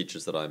talking to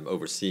teachers that I'm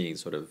overseeing,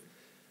 sort of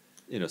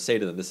say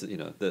to them, this is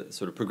the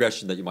sort of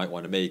progression that you might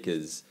want to make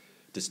is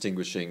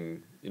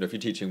distinguishing, if you're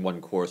teaching one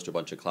course to a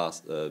bunch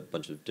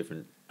of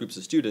different groups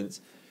of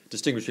students,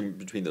 distinguishing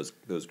between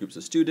those groups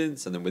of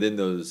students, and then within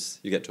those,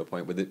 you get to a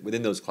point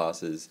within those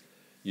classes,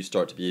 you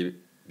start to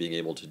being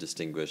able to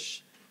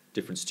distinguish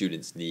different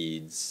students'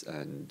 needs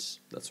and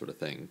that sort of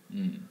thing.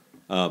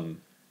 I'm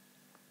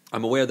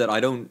aware that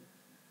I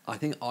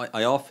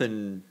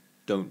often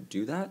don't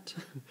do that.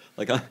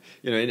 Like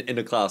in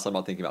a class, I'm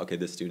not thinking about, okay,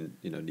 this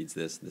student needs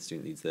this, this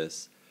student needs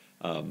this.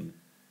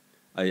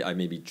 I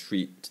maybe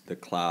treat the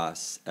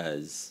class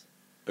as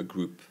a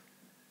group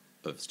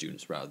of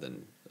students rather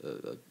than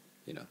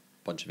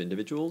bunch of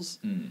individuals.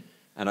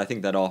 And I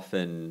think that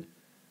often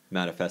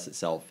manifests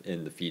itself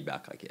in the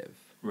feedback I give.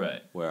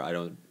 Right. Where I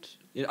don't,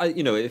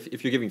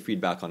 if you're giving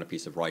feedback on a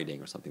piece of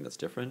writing or something that's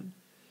different,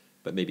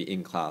 but maybe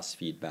in-class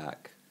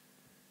feedback.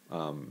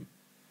 And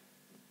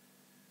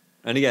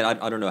again,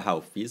 I don't know how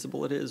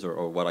feasible it is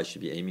or what I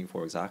should be aiming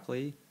for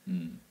exactly.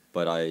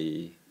 But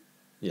I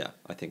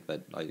think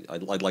that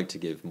I'd like to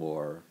give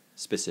more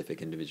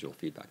specific individual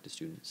feedback to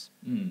students.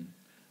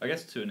 I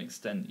guess to an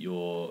extent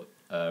you're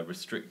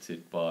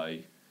restricted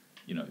by,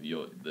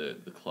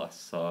 the class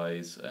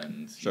size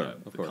and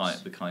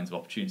the kinds of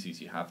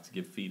opportunities you have to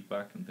give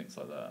feedback and things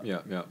like that.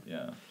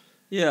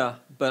 Yeah,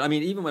 but I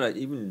mean,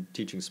 even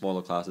teaching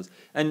smaller classes,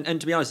 and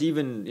to be honest,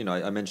 even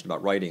I mentioned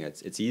about writing,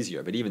 it's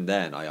easier. But even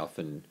then, I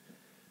often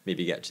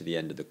maybe get to the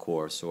end of the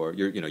course, or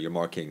you're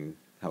marking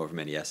however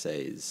many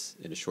essays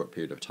in a short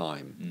period of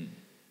time,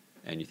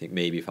 and you think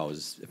maybe if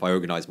I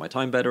organized my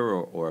time better,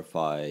 or if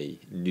I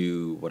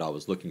knew what I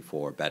was looking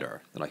for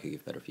better, then I could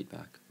give better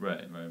feedback.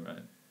 Right.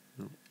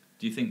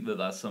 Do you think that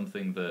that's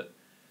something that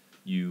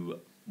you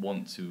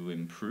want to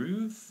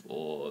improve,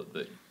 or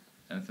that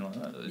anything like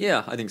that?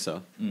 Yeah, I think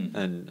so.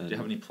 And do you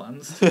have any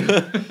plans?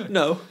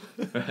 No.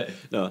 Right.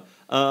 No.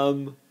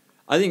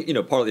 I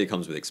think partly it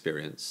comes with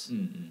experience,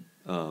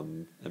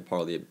 and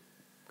partly it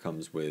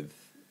comes with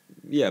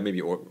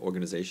maybe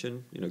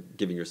organization.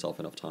 Giving yourself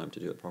enough time to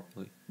do it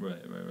properly.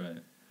 Right.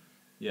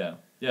 Yeah.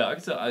 Like I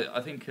said,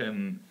 I think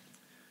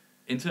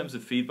in terms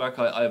of feedback,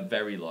 I have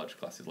very large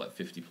classes, like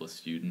 50 plus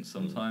students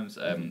sometimes,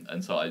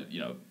 and so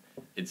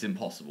it's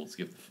impossible to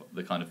give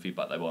the kind of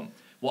feedback they want.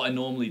 What I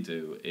normally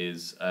do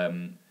is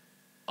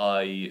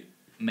I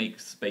make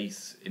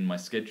space in my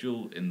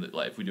schedule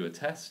if we do a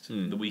test,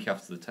 the week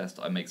after the test,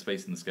 I make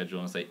space in the schedule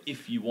and I say,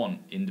 if you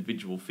want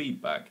individual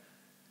feedback,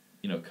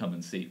 come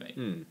and see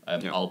me.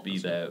 I'll be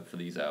there for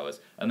these hours.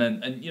 And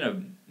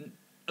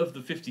of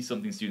the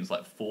 50-something students,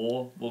 like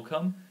 4 will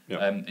come.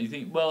 And you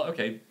think, well,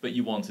 okay, but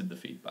you wanted the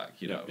feedback,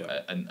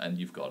 and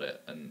you've got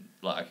it. And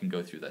I can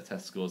go through their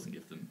test scores and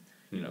give them,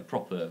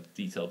 proper,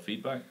 detailed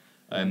feedback.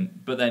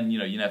 But then,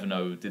 you never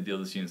know, did the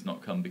other students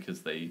not come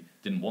because they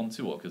didn't want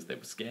to, or because they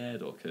were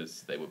scared, or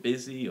because they were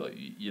busy, or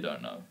you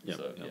don't know.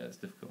 So, it's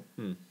difficult.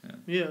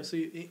 So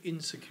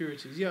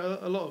insecurities. Yeah,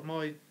 a lot of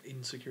my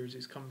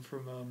insecurities come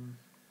from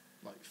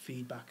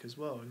feedback as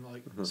well, and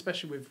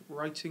especially with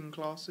writing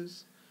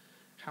classes,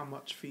 how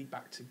much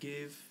feedback to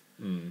give.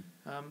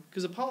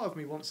 Because a part of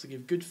me wants to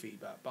give good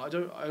feedback, but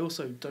I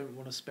also don't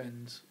want to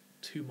spend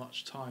too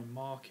much time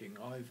marking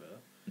either.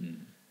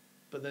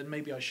 But then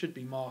maybe I should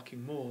be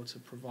marking more to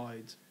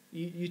provide.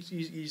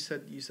 You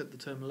said the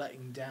term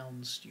letting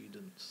down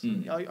students.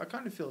 I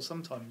kind of feel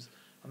sometimes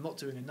I'm not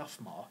doing enough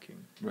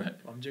marking. Right.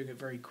 I'm doing it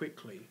very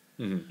quickly.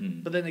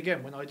 But then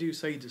again, when I do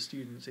say to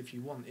students, if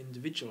you want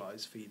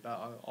individualized feedback,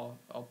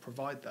 I'll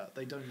provide that.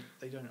 They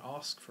don't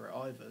ask for it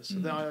either. So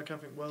then I kind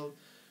of think, well,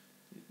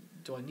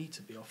 do I need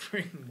to be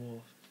offering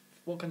more?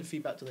 What kind of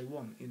feedback do they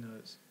want?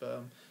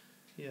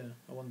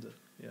 I wonder.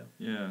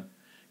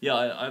 Yeah,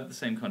 I have the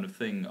same kind of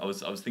thing. I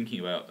was thinking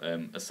about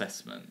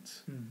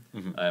assessment.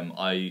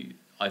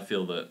 I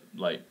feel that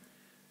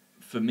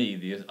for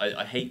me,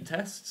 I hate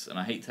tests and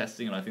I hate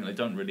testing, and I think they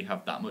don't really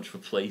have that much of a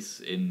place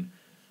in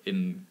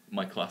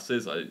my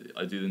classes.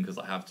 I do them because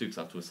I have to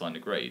assign a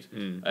grade.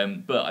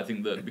 But I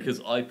think that because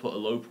I put a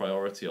low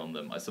priority on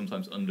them, I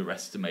sometimes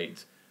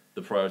underestimate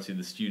the priority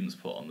the students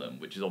put on them,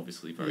 which is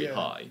obviously very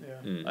high.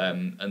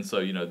 And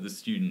so the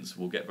students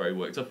will get very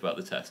worked up about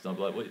the test, and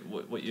I'll be like,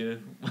 what you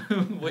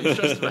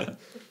stressed about?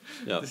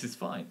 This is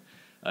fine.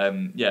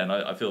 And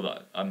I feel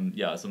that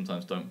I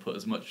sometimes don't put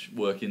as much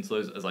work into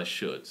those as I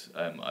should.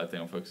 I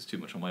think I focus too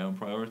much on my own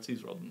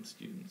priorities rather than the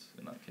students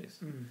in that case.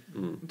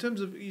 In terms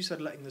of, you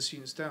said letting the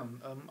students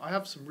down, I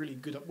have some really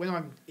good, when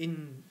I'm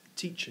in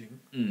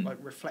teaching,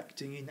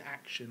 reflecting in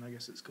action, I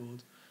guess it's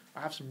called, I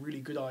have some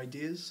really good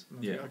ideas, and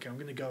I think, okay, I'm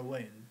going to go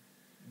away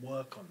and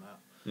work on that.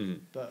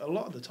 But a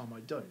lot of the time I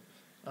don't.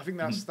 I think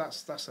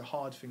that's a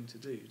hard thing to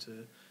do,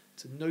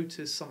 to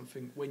notice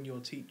something when you're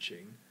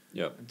teaching,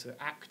 and to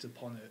act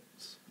upon it,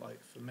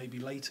 for maybe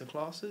later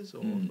classes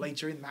or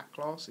later in that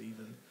class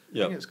even. I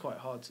think it's quite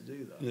hard to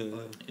do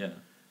that.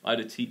 I had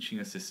a teaching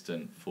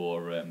assistant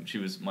for she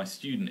was my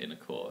student in a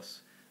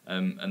course,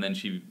 and then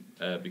she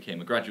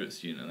became a graduate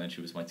student, and then she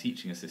was my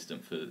teaching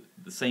assistant for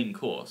the same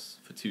course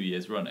for 2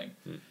 years running.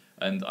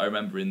 And I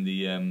remember in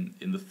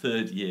the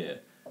third year,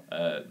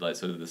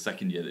 so the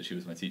second year that she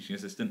was my teaching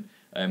assistant,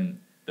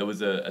 there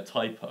was a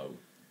typo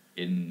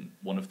in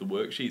one of the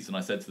worksheets, and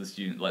I said to the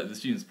student, the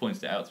students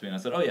pointed it out to me, and I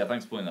said, "Oh yeah,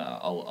 thanks for pointing that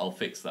out. I'll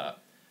fix that."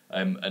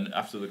 And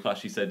after the class,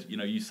 she said,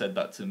 "You said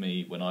that to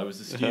me when I was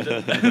a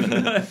student.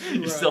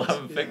 You still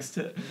haven't fixed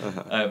it."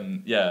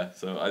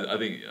 So I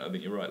think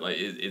you're right.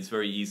 It's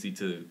very easy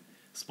to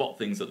spot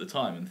things at the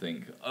time and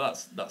think, "Oh,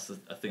 that's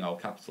a thing I'll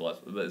capitalize,"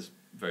 but it's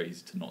very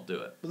easy to not do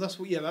it. But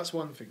that's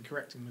one thing,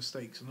 correcting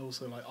mistakes, and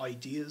also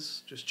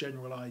ideas, just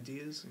general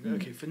ideas. And,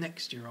 okay, for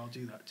next year I'll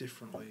do that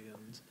differently,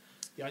 and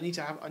I need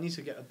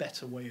to get a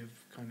better way of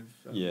kind of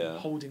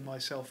holding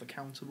myself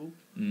accountable.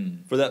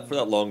 For that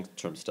long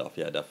term stuff.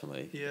 Yeah,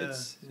 definitely. Yeah,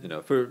 it's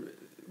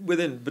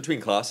between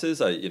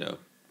classes, I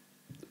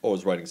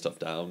always writing stuff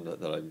down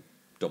that I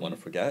don't want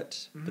to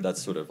forget, but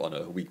that's sort of on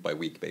a week by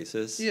week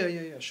basis. Yeah.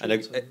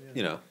 And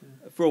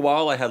for a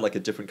while I had like a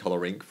different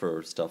color ink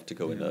for stuff to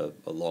go in a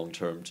long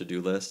term to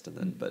do list, and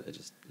then but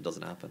it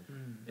doesn't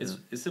happen. It's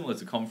similar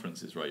to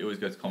conferences, right? You always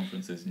go to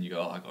conferences and you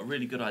go, I got a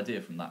really good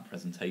idea from that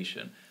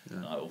presentation,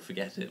 and I will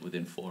forget it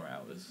within 4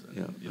 hours.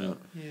 And,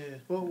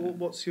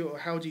 Well,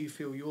 how do you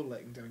feel you're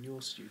letting down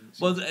your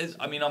students? Well,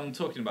 I'm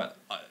talking about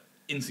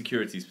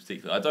insecurities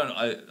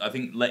particularly. I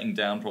think letting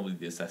down probably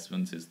the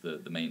assessment is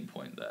the main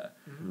point there.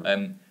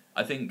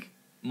 I think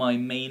my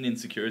main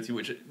insecurity,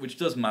 which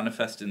does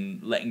manifest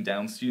in letting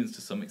down students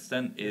to some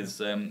extent,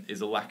 is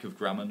a lack of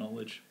grammar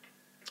knowledge.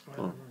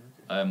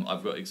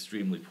 I've got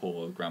extremely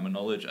poor grammar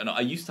knowledge, and I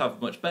used to have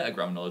much better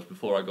grammar knowledge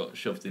before I got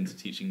shoved into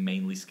teaching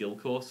mainly skill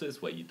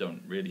courses where you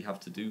don't really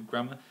have to do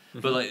grammar.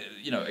 But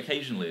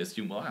occasionally a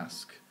student will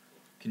ask,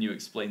 "Can you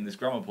explain this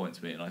grammar point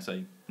to me?" And I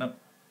say, "No."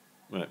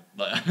 Right.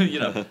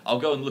 I'll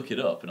go and look it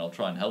up and I'll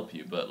try and help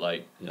you, but no,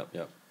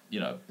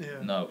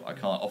 I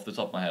can't. Off the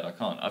top of my head, I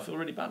can't. I feel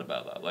really bad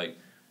about that. Like,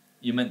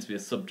 you're meant to be a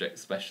subject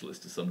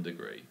specialist to some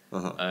degree,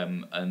 and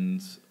I'm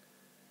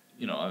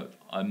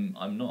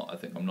not. I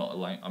think I'm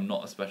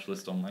not a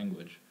specialist on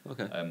language.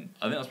 Okay. I think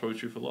that's probably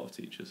true for a lot of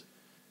teachers.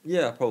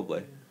 Yeah,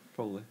 probably.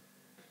 I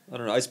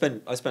don't know. I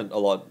spent a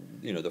lot,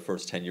 the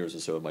first 10 years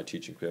or so of my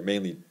teaching career,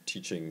 mainly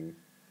teaching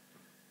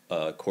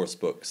course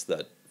books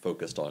that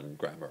focused on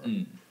grammar.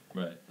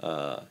 Right.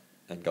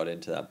 And got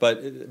into that, but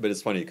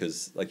it's funny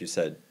because, like you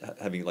said,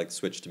 having like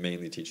switched to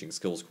mainly teaching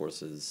skills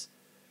courses,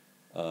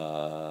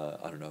 I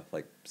don't know,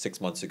 like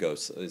 6 months ago,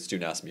 a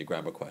student asked me a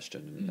grammar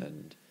question,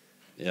 and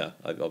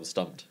I was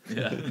stumped.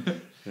 Yeah.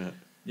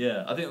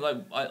 Yeah, I think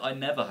I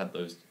never had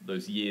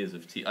those years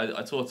of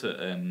I taught at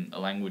a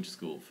language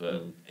school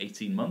for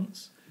 18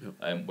 months,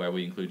 where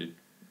we included,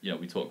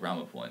 we taught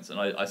grammar points, and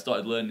I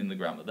started learning the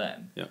grammar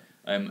then. Yeah.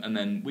 And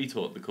then we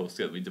taught the course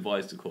together. We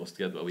devised a course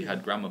together where we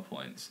had grammar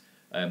points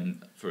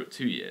for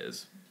 2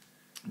 years,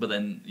 but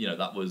then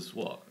that was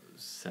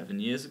 7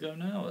 years ago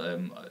now.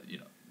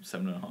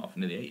 7.5,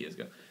 nearly 8 years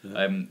ago.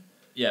 And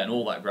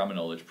all that grammar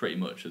knowledge pretty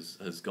much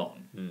has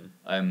gone.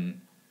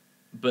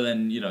 But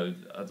then I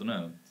don't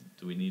know.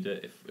 Do we need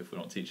it if we're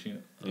not teaching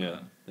it?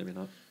 Maybe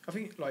not. I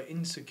think like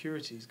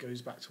insecurities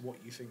goes back to what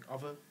you think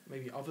other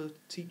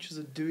teachers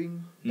are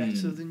doing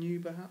better than you,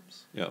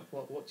 perhaps. Yeah.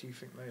 What do you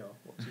think they are?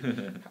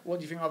 What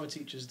do you think other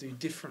teachers do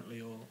differently,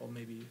 or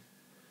maybe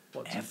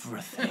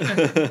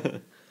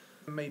everything?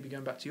 Maybe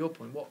going back to your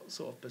point, what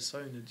sort of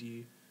persona do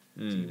you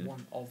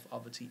want of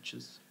other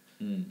teachers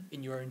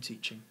in your own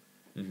teaching?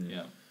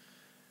 Yeah,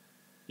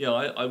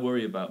 I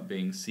worry about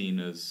being seen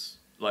as,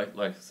 like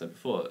I said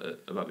before,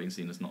 about being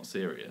seen as not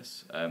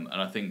serious. And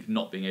I think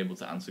not being able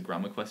to answer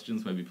grammar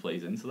questions maybe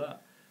plays into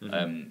that.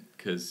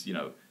 Because,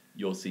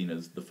 you're seen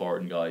as the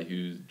foreign guy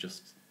who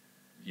just,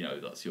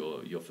 that's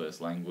your first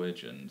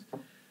language, and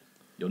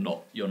you're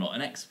not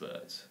an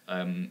expert.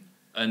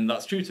 And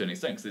that's true to an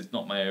extent, because it's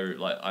not my area.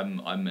 Like, I'm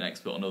an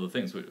expert on other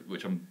things,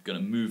 which I'm going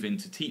to move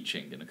into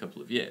teaching in a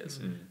couple of years.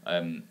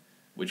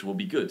 Which will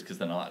be good, because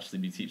then I'll actually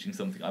be teaching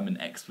something I'm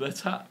an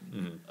expert at,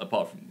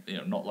 apart from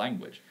not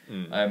language.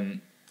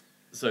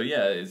 So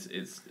yeah,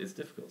 it's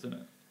difficult, isn't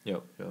it?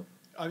 Yep.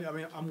 I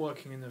mean, I'm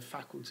working in a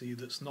faculty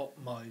that's not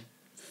my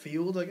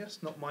field, I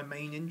guess, not my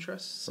main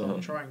interest. So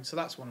I'm trying. So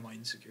that's one of my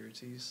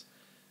insecurities,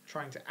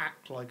 trying to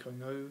act like I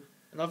know.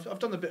 And I've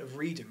done a bit of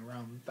reading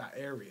around that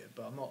area,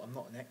 but I'm not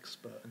an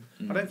expert, and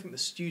I don't think the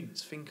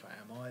students think I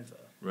am either.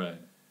 Right.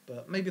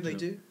 But maybe they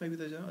do, maybe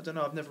they don't. I don't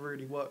know. I've never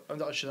really worked.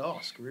 I should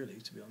ask, really,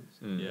 to be honest.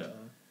 Yeah.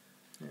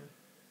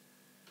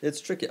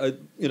 It's tricky.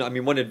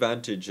 One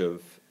advantage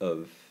of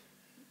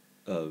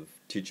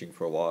teaching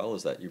for a while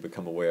is that you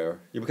become more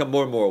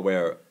and more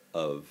aware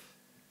of.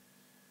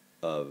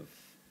 I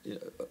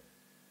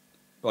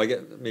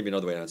get maybe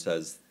another way to answer that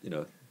is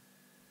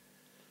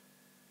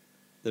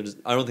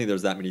I don't think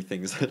there's that many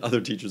things that other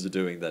teachers are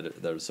doing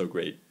that are so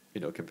great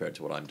compared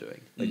to what I'm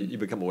doing. Like you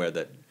become aware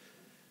that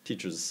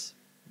teachers,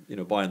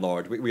 by and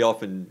large, we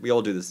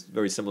all do this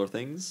very similar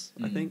things,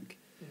 I think.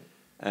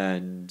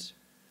 And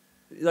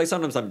like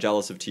sometimes I'm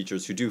jealous of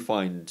teachers who do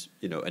find,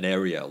 an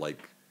area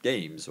like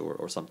games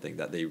or something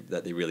that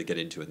they really get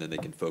into, and then they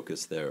can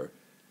focus their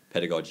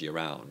pedagogy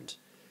around.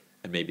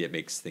 And maybe it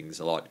makes things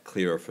a lot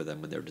clearer for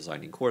them when they're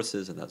designing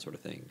courses and that sort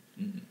of thing.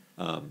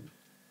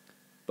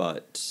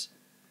 But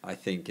I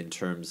think in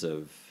terms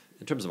of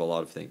a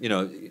lot of things,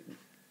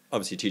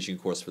 obviously teaching a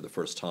course for the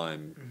first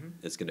time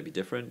is going to be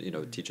different.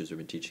 Teachers who've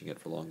been teaching it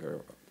for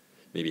longer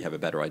maybe have a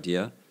better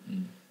idea.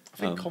 I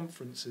think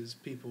conferences,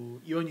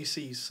 you only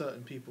see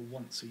certain people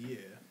once a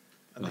year,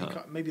 and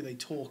maybe they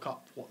talk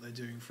up what they're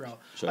doing throughout.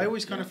 Sure. I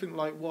always kind of think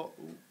like, what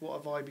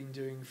have I been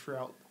doing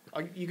throughout?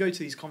 You go to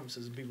these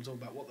conferences and people talk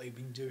about what they've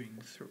been doing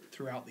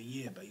throughout the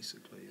year,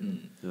 basically.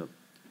 I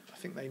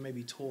think they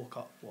maybe talk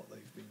up what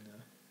they've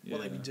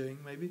been doing,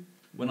 maybe.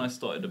 when I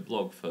started a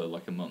blog for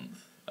like a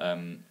month,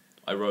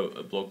 I wrote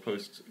a blog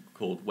post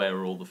called "Where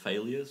Are All the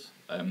Failures?"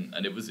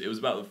 And it was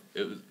about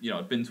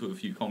I'd been to a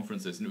few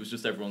conferences, and it was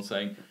just everyone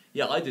saying,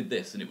 "Yeah, I did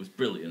this, and it was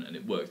brilliant, and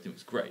it worked, and it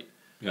was great."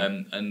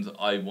 Yeah. And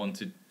I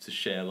wanted to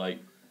share like,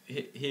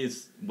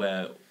 here's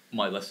where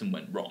my lesson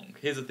went wrong.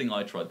 Here's a thing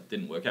I tried that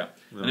didn't work out.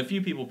 Yeah. And a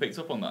few people picked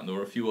up on that, and there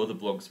were a few other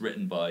blogs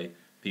written by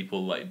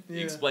people like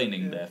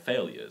explaining their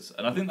failures.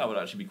 And I think that would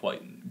actually be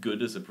quite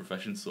good as a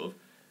profession to sort of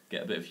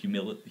get a bit of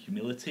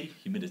humility.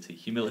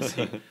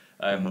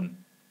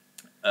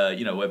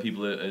 Where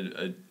people are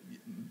a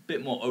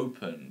bit more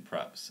open,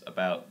 perhaps,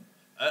 about...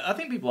 I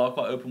think people are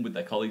quite open with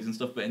their colleagues and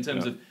stuff, but in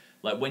terms of,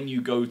 like, when you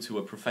go to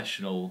a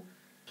professional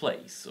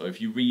place, or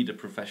if you read a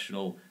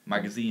professional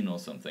magazine or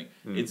something,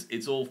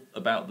 it's all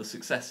about the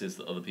successes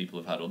that other people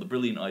have had, or the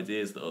brilliant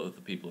ideas that other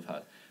people have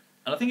had.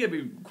 And I think it'd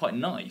be quite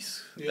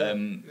nice,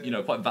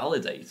 quite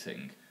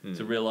validating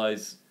to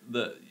realise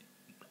that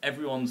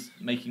everyone's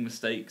making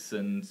mistakes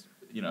and,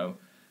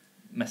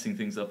 messing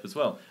things up as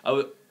well.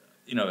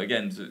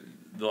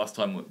 The last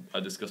time I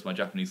discussed my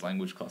Japanese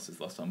language classes,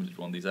 last time we did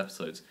one of these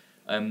episodes,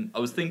 I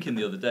was thinking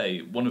the other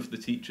day, one of the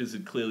teachers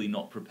had clearly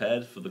not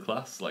prepared for the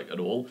class, like, at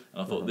all,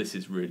 and I thought, this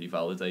is really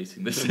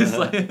validating. This is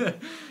like,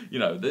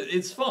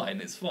 it's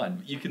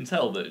fine. You can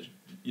tell that,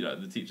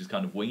 the teacher's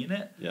kind of winging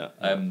it. Yeah.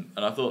 And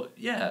I thought,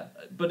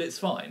 but it's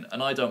fine,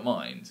 and I don't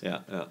mind.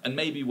 Yeah. And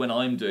maybe when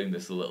I'm doing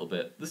this a little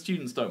bit, the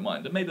students don't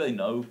mind, and maybe they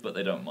know, but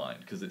they don't mind,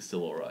 because it's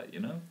still all right,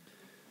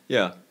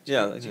 Yeah. Do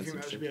you think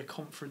that should be a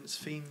conference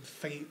theme?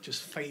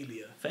 Just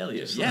failure.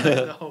 Failure. Just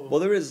Yeah.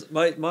 Well, there is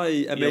my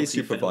MA ELT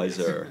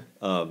supervisor.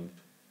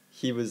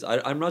 He was.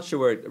 I'm not sure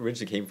where it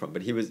originally came from,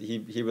 but he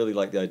really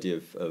liked the idea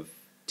of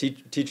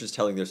teachers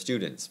telling their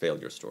students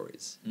failure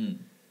stories.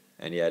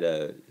 And he had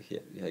a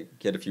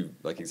few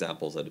like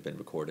examples that had been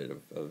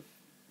recorded of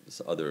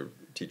other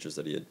teachers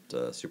that he had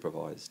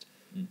supervised.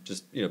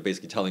 Just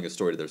basically telling a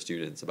story to their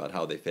students about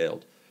how they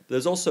failed. But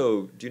there's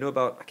also, do you know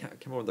about, I can't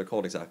remember what they're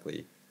called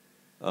exactly.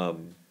 I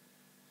don't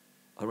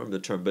remember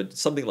the term, but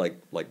something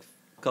like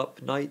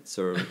cup nights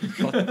or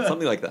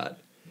something like that.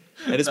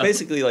 And it's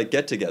basically like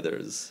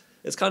get-togethers.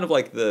 It's kind of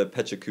like the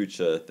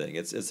Pechakucha thing.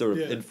 It's sort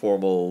of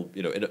informal,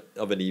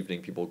 of an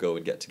evening people go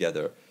and get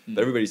together,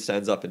 but everybody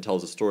stands up and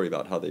tells a story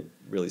about how they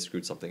really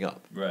screwed something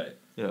up. Right.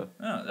 Yeah.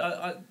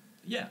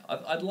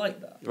 I'd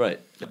like that. Right.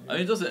 I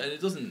mean, it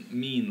doesn't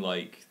mean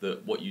like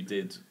that what you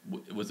did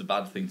was a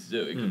bad thing to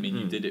do. It could mean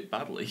you did it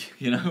badly.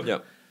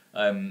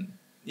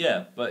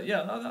 Yeah.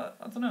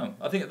 I don't know.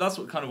 I think that's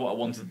what I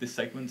wanted this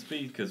segment to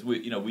be, because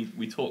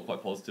we talk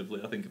quite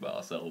positively, I think, about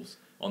ourselves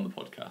on the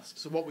podcast.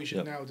 So what we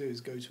should now do is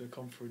go to a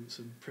conference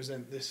and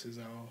present this as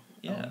our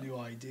new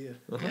idea.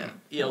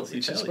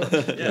 ELT failure.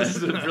 This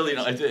is a brilliant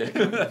idea.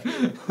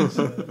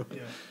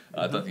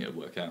 I don't think it'd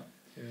work out.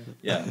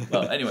 Yeah.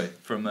 Well, anyway,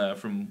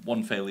 from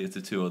one failure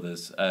to two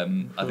others, I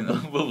think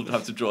that we'll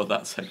have to draw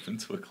that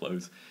segment to a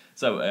close.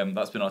 So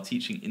that's been our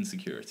teaching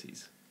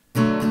insecurities.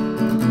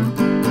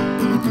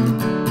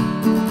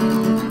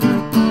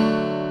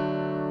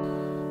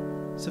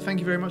 So thank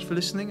you very much for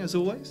listening, as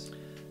always.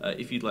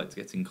 If you'd like to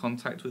get in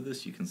contact with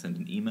us, you can send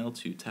an email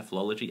to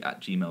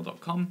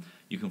TEFLology@gmail.com.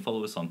 You can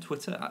follow us on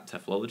Twitter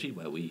 @TEFLology,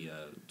 where we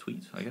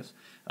tweet, I guess.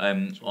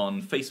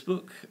 On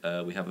Facebook,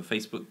 we have a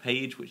Facebook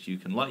page which you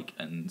can like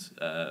and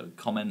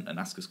comment and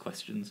ask us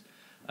questions.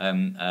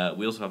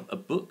 We also have a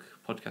book,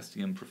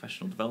 Podcasting and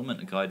Professional Development,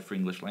 a guide for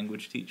English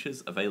language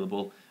teachers,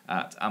 available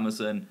at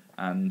Amazon,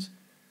 and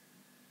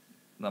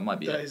that might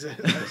be that it. Is it.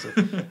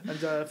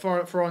 And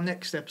for our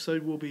next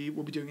episode, we'll be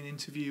doing an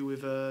interview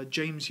with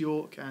James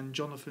York and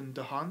Jonathan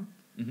Dehan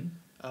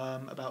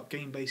about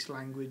game-based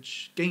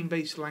language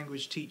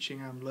teaching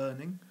and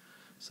learning.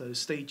 So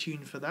stay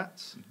tuned for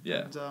that.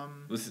 Yeah.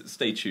 And,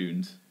 stay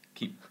tuned.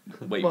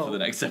 Wait for the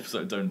next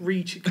episode. Don't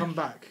come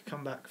back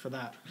for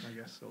that, I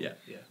guess. Or,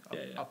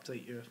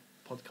 update your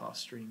podcast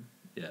stream.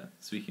 Yeah.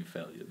 Speaking of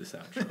failure, this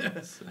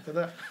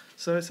outro.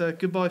 So it's a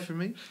goodbye from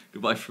me.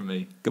 Goodbye from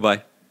me.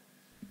 Goodbye.